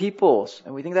peoples,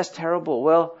 and we think that's terrible,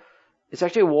 well, it's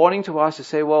actually a warning to us to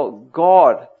say, well,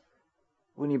 God,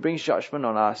 when He brings judgment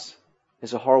on us,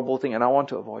 is a horrible thing and I want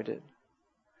to avoid it.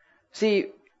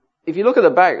 See, if you look at the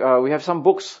back, we have some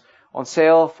books on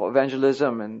sale for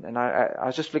evangelism, and I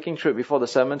was just flicking through it before the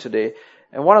sermon today,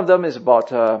 and one of them is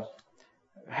about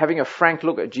having a frank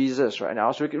look at Jesus, right? And I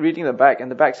was reading the back,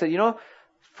 and the back said,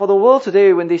 for the world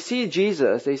today, when they see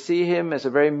Jesus, they see Him as a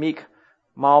very meek,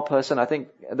 mild person. I think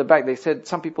at the back they said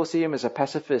some people see Him as a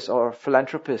pacifist or a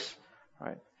philanthropist,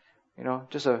 right?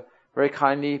 Just a very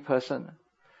kindly person.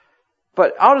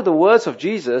 But out of the words of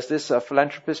Jesus, this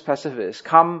philanthropist, pacifist,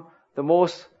 come the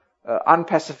most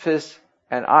unpacifist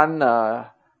and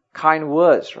unkind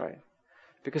words, right?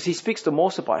 Because He speaks the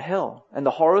most about hell and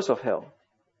the horrors of hell.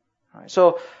 Right?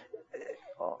 So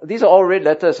these are all red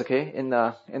letters, okay, in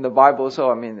the Bible.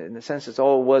 So in a sense, it's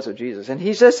all words of Jesus, and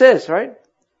He just says, right,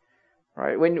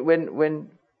 when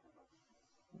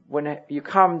you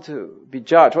come to be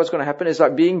judged, what's going to happen is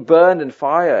like being burned in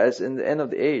fire, as in the end of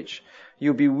the age.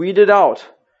 You'll be weeded out,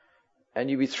 and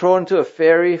you'll be thrown into a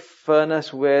fiery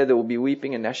furnace where there will be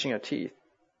weeping and gnashing of teeth.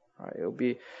 Right?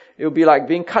 It'll be like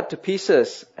being cut to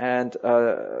pieces and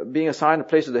being assigned a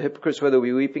place of the hypocrites where there will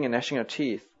be weeping and gnashing of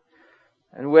teeth.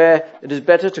 And where it is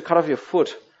better to cut off your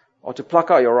foot or to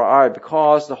pluck out your eye,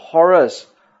 because the horrors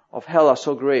of hell are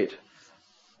so great.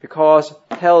 Because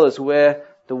hell is where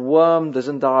the worm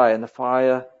doesn't die and the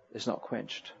fire is not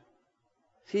quenched.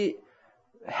 See,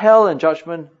 hell and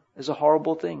judgment is a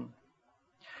horrible thing.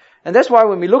 And that's why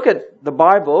when we look at the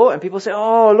Bible and people say,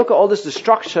 oh, look at all this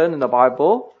destruction in the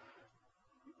Bible,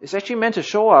 it's actually meant to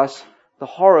show us the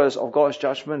horrors of God's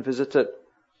judgment visited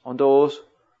on those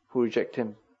who reject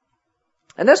Him.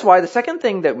 And that's why the second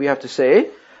thing that we have to say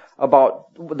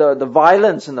about the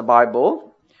violence in the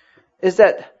Bible is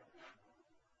that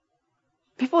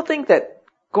people think that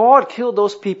God killed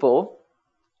those people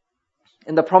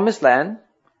in the promised land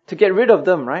to get rid of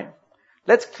them, right?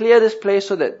 Let's clear this place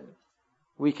so that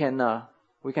we can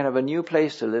have a new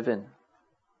place to live in.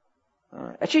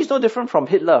 Actually, it's no different from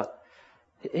Hitler.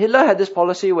 Hitler had this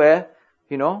policy where,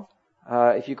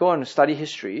 if you go and study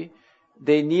history,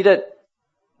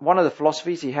 one of the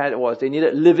philosophies he had was they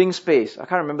needed living space. I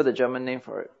can't remember the German name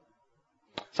for it.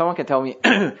 Someone can tell me.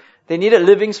 They needed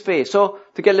living space. So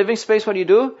to get living space, what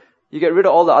do? You get rid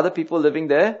of all the other people living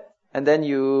there, and then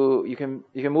you can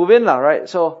move in, right?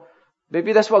 So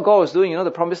maybe that's what God was doing. The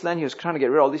promised land, He was trying to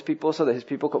get rid of all these people so that His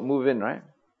people could move in, right?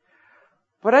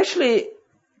 But actually,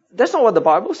 that's not what the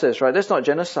Bible says, right? That's not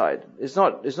genocide. It's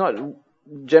not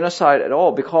genocide at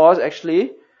all, because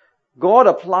actually God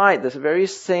applied the very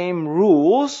same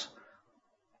rules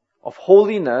of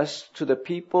holiness to the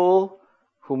people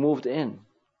who moved in.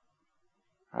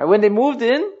 Right? When they moved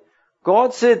in,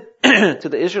 God said to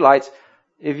the Israelites,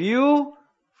 if you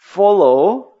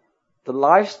follow the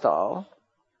lifestyle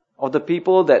of the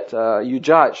people that you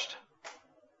judged,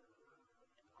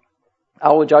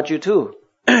 I will judge you too.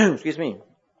 Excuse me.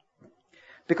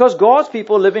 Because God's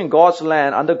people living in God's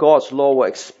land under God's law were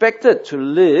expected to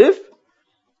live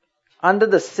under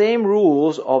the same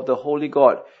rules of the holy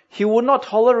God. He would not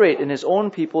tolerate in His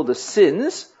own people the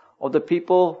sins of the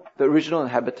people, the original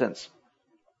inhabitants.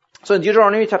 So in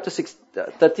Deuteronomy chapter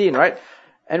 13, right?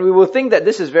 And we will think that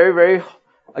this is very, very,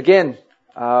 again,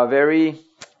 very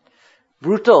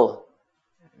brutal.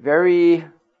 Very,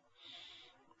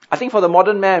 I think for the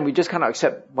modern man, we just kind of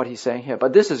accept what he's saying here.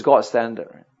 But this is God's standard.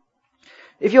 Right?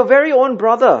 If your very own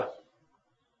brother,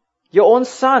 your own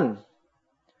son,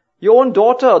 your own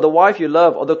daughter, or the wife you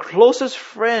love, or the closest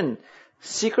friend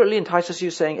secretly entices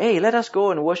you, saying, hey, let us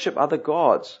go and worship other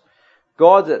gods.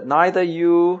 Gods that neither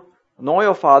you nor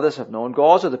your fathers have known,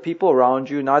 gods of the people around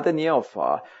you, neither near or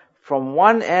far, from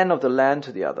one end of the land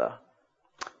to the other.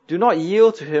 Do not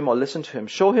yield to him or listen to him.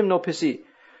 Show him no pity.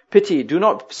 Do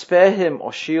not spare him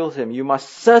or shield him. You must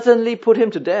certainly put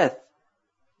him to death.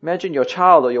 Imagine your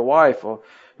child or your wife or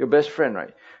your best friend,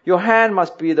 right? Your hand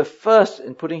must be the first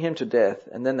in putting him to death,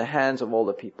 and then the hands of all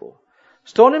the people.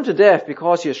 Stone him to death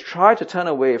because he has tried to turn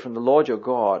away from the Lord your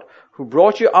God, who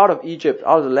brought you out of Egypt,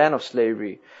 out of the land of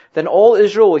slavery. Then all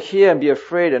Israel will hear and be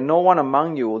afraid, and no one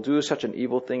among you will do such an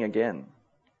evil thing again.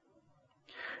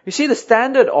 You see, the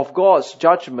standard of God's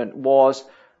judgment was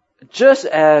just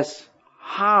as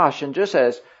harsh and just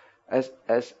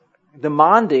as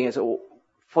demanding as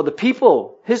for the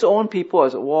people, his own people,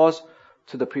 as it was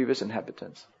to the previous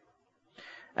inhabitants.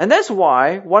 And that's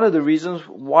why, one of the reasons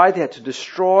why they had to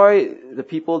destroy the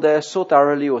people there so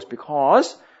thoroughly was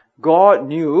because God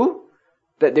knew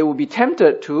that they would be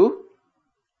tempted to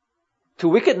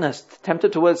wickedness,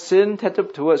 tempted towards sin,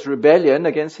 tempted towards rebellion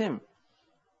against him.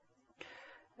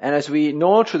 And as we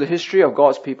know through the history of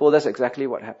God's people, that's exactly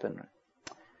what happened.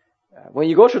 When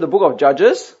you go through the book of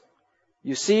Judges,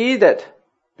 you see that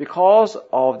because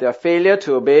of their failure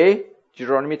to obey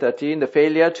Deuteronomy 13, the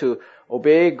failure to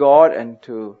obey God and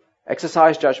to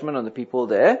exercise judgment on the people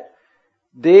there,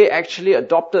 they actually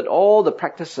adopted all the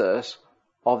practices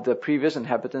of the previous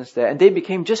inhabitants there, and they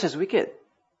became just as wicked.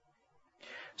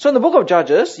 So in the book of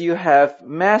Judges, you have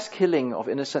mass killing of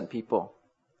innocent people.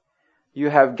 You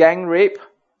have gang rape,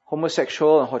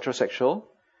 homosexual and heterosexual.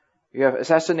 You have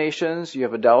assassinations, you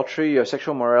have adultery, you have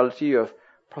sexual morality, you have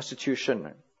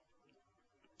prostitution.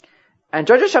 And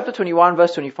Judges chapter 21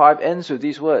 verse 25 ends with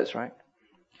these words, right?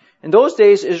 In those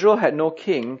days, Israel had no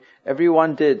king.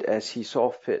 Everyone did as he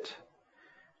saw fit.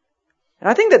 And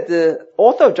I think that the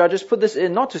author of Judges put this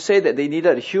in not to say that they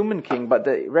needed a human king, but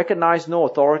they recognized no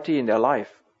authority in their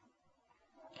life.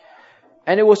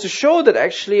 And it was to show that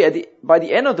actually by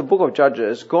the end of the book of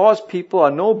Judges, God's people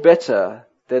are no better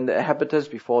than the inhabitants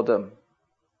before them.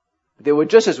 They were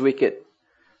just as wicked,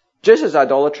 just as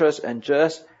idolatrous, and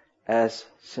just as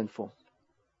sinful.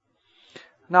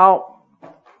 Now,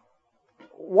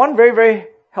 one very, very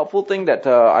helpful thing that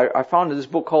I found in this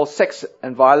book called Sex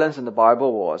and Violence in the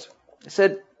Bible was, it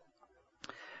said,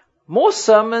 most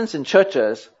sermons in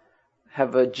churches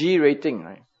have a G rating,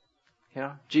 right?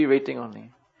 G rating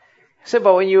only. It said,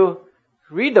 but when you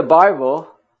read the Bible,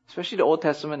 especially the Old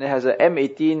Testament, it has an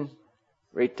M18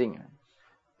 rating.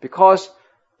 Because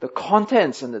the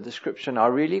contents and the description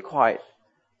are really quite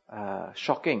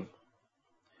shocking.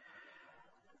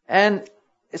 And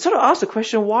it sort of asks the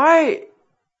question, why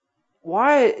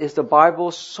is the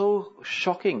Bible so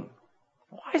shocking?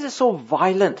 Why is it so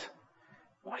violent?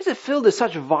 Why is it filled with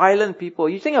such violent people?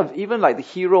 You think of even like the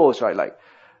heroes, right?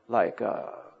 Like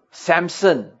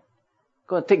Samson,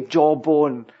 going to take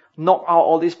jawbone, knock out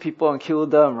all these people and kill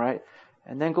them, right?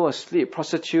 And then go and sleep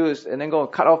prostitutes, and then go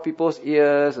and cut off people's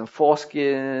ears and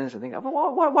foreskins and think,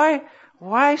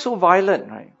 why so violent,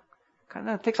 right? Kind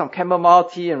of take some chamomile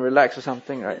tea and relax or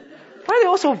something, right? Why are they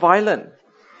all so violent?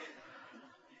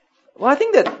 Well, I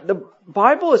think that the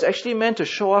Bible is actually meant to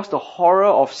show us the horror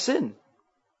of sin.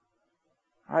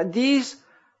 Right? These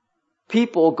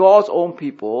people, God's own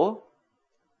people,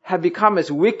 have become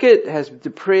as wicked, as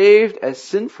depraved, as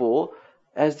sinful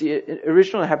as the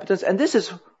original inhabitants, and this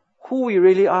is who we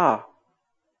really are.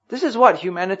 This is what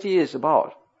humanity is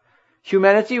about.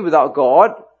 Humanity without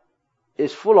God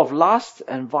is full of lust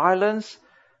and violence.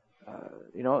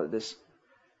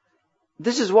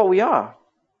 This is what we are.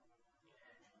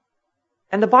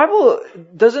 And the Bible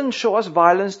doesn't show us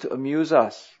violence to amuse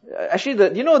us. Actually,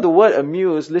 the word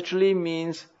amuse literally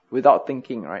means without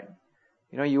thinking, right?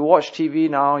 You watch TV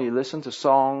now, you listen to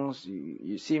songs,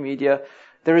 you see media.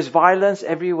 There is violence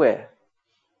everywhere.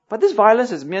 But this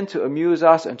violence is meant to amuse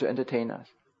us and to entertain us.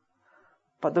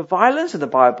 But the violence in the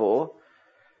Bible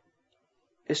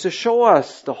is to show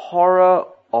us the horror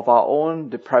of our own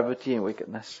depravity and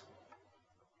wickedness.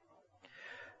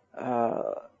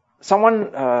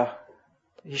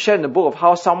 He shared in the book of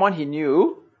how someone he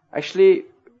knew actually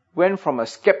went from a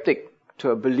skeptic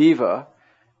to a believer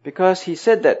because he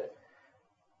said that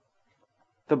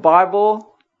the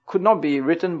Bible could not be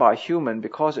written by a human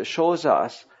because it shows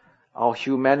us our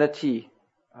humanity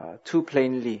too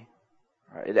plainly.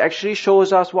 Right? It actually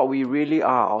shows us what we really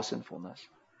are, our sinfulness.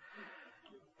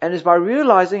 And it's by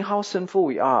realizing how sinful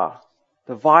we are,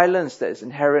 the violence that is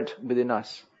inherent within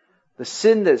us, the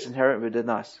sin that is inherent within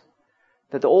us,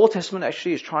 that the Old Testament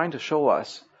actually is trying to show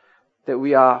us that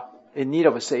we are in need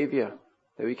of a Savior,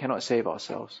 that we cannot save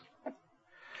ourselves.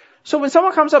 So when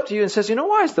someone comes up to you and says,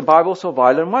 why is the Bible so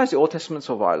violent? Why is the Old Testament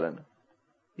so violent?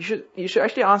 You should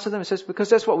actually answer them and say, because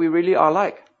that's what we really are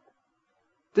like.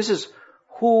 This is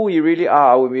who we really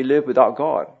are when we live without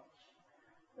God.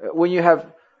 When you have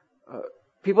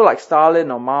people like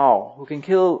Stalin or Mao who can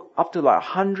kill up to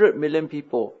 100 million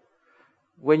people,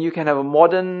 when you can have a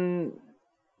modern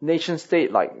nation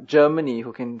state like Germany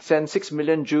who can send 6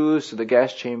 million Jews to the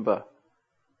gas chamber,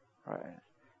 right?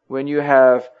 When you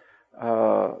have,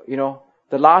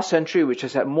 the last century which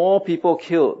has had more people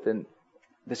killed than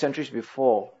the centuries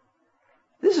before.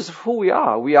 This is who we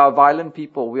are. We are violent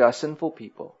people. We are sinful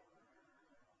people.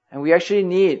 And we actually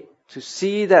need to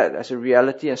see that as a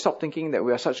reality and stop thinking that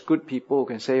we are such good people who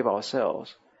can save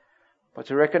ourselves. But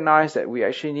to recognize that we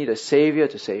actually need a Savior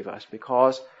to save us,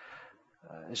 because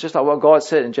it's just like what God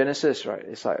said in Genesis, right?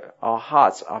 It's like our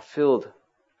hearts are filled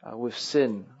with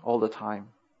sin all the time.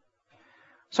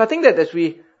 So I think that as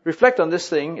we reflect on this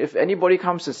thing, if anybody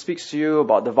comes and speaks to you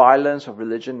about the violence of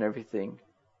religion and everything,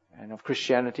 and of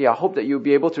Christianity, I hope that you'll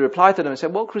be able to reply to them and say,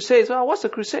 well, Crusades, what's the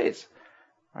Crusades?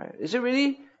 Right? Is it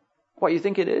really what you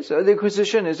think it is? The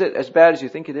Inquisition, is it as bad as you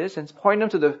think it is? And point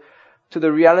them to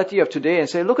the reality of today and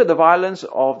say, look at the violence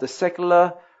of the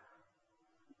secular,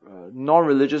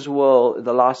 non-religious world in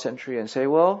the last century and say,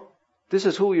 well, this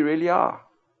is who we really are.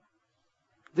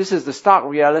 This is the stark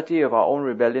reality of our own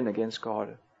rebellion against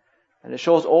God. And it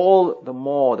shows all the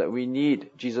more that we need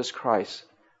Jesus Christ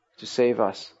to save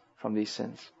us from these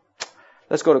sins.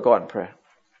 Let's go to God in prayer.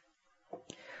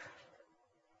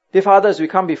 Dear Father, as we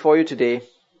come before you today,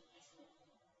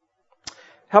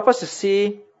 help us to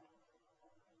see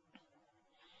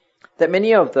that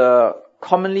many of the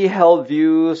commonly held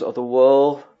views of the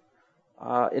world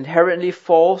are inherently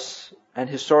false and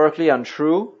historically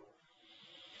untrue.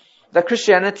 That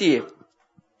Christianity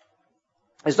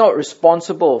is not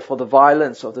responsible for the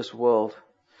violence of this world.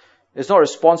 It's not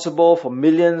responsible for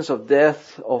millions of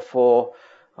deaths or for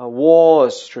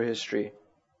wars through history.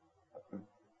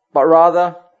 But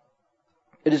rather,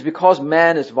 it is because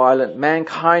man is violent,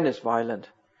 mankind is violent,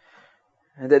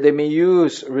 and that they may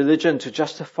use religion to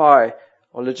justify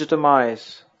or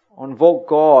legitimize or invoke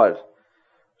God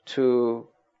to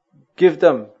give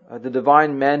them the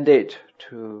divine mandate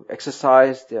to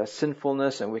exercise their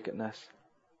sinfulness and wickedness.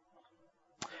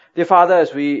 Dear Father,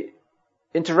 as we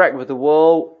interact with the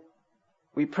world,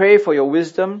 we pray for your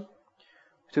wisdom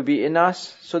to be in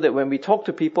us so that when we talk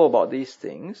to people about these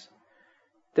things,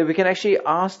 that we can actually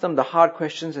ask them the hard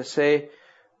questions and say,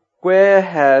 where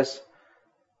has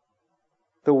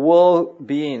the world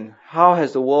been? How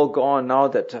has the world gone now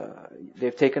that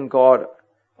they've taken God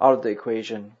out of the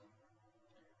equation?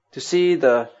 To see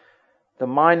the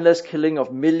mindless killing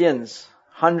of millions,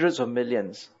 hundreds of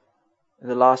millions in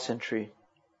the last century.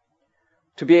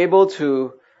 To be able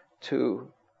to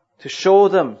show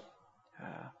them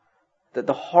that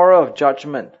the horror of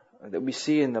judgment that we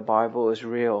see in the Bible is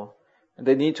real and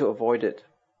they need to avoid it.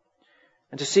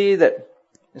 And to see that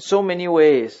in so many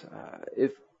ways,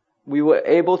 if we were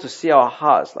able to see our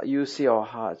hearts like you see our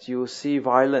hearts, you will see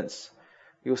violence,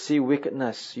 you will see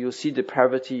wickedness, you will see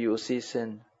depravity, you will see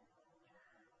sin.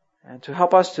 And to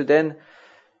help us to then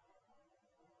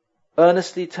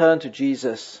earnestly turn to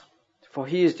Jesus, for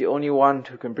He is the only one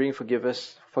who can bring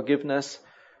forgiveness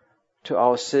to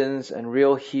our sins and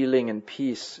real healing and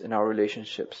peace in our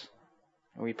relationships.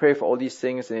 And we pray for all these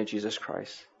things in Jesus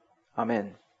Christ.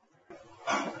 Amen.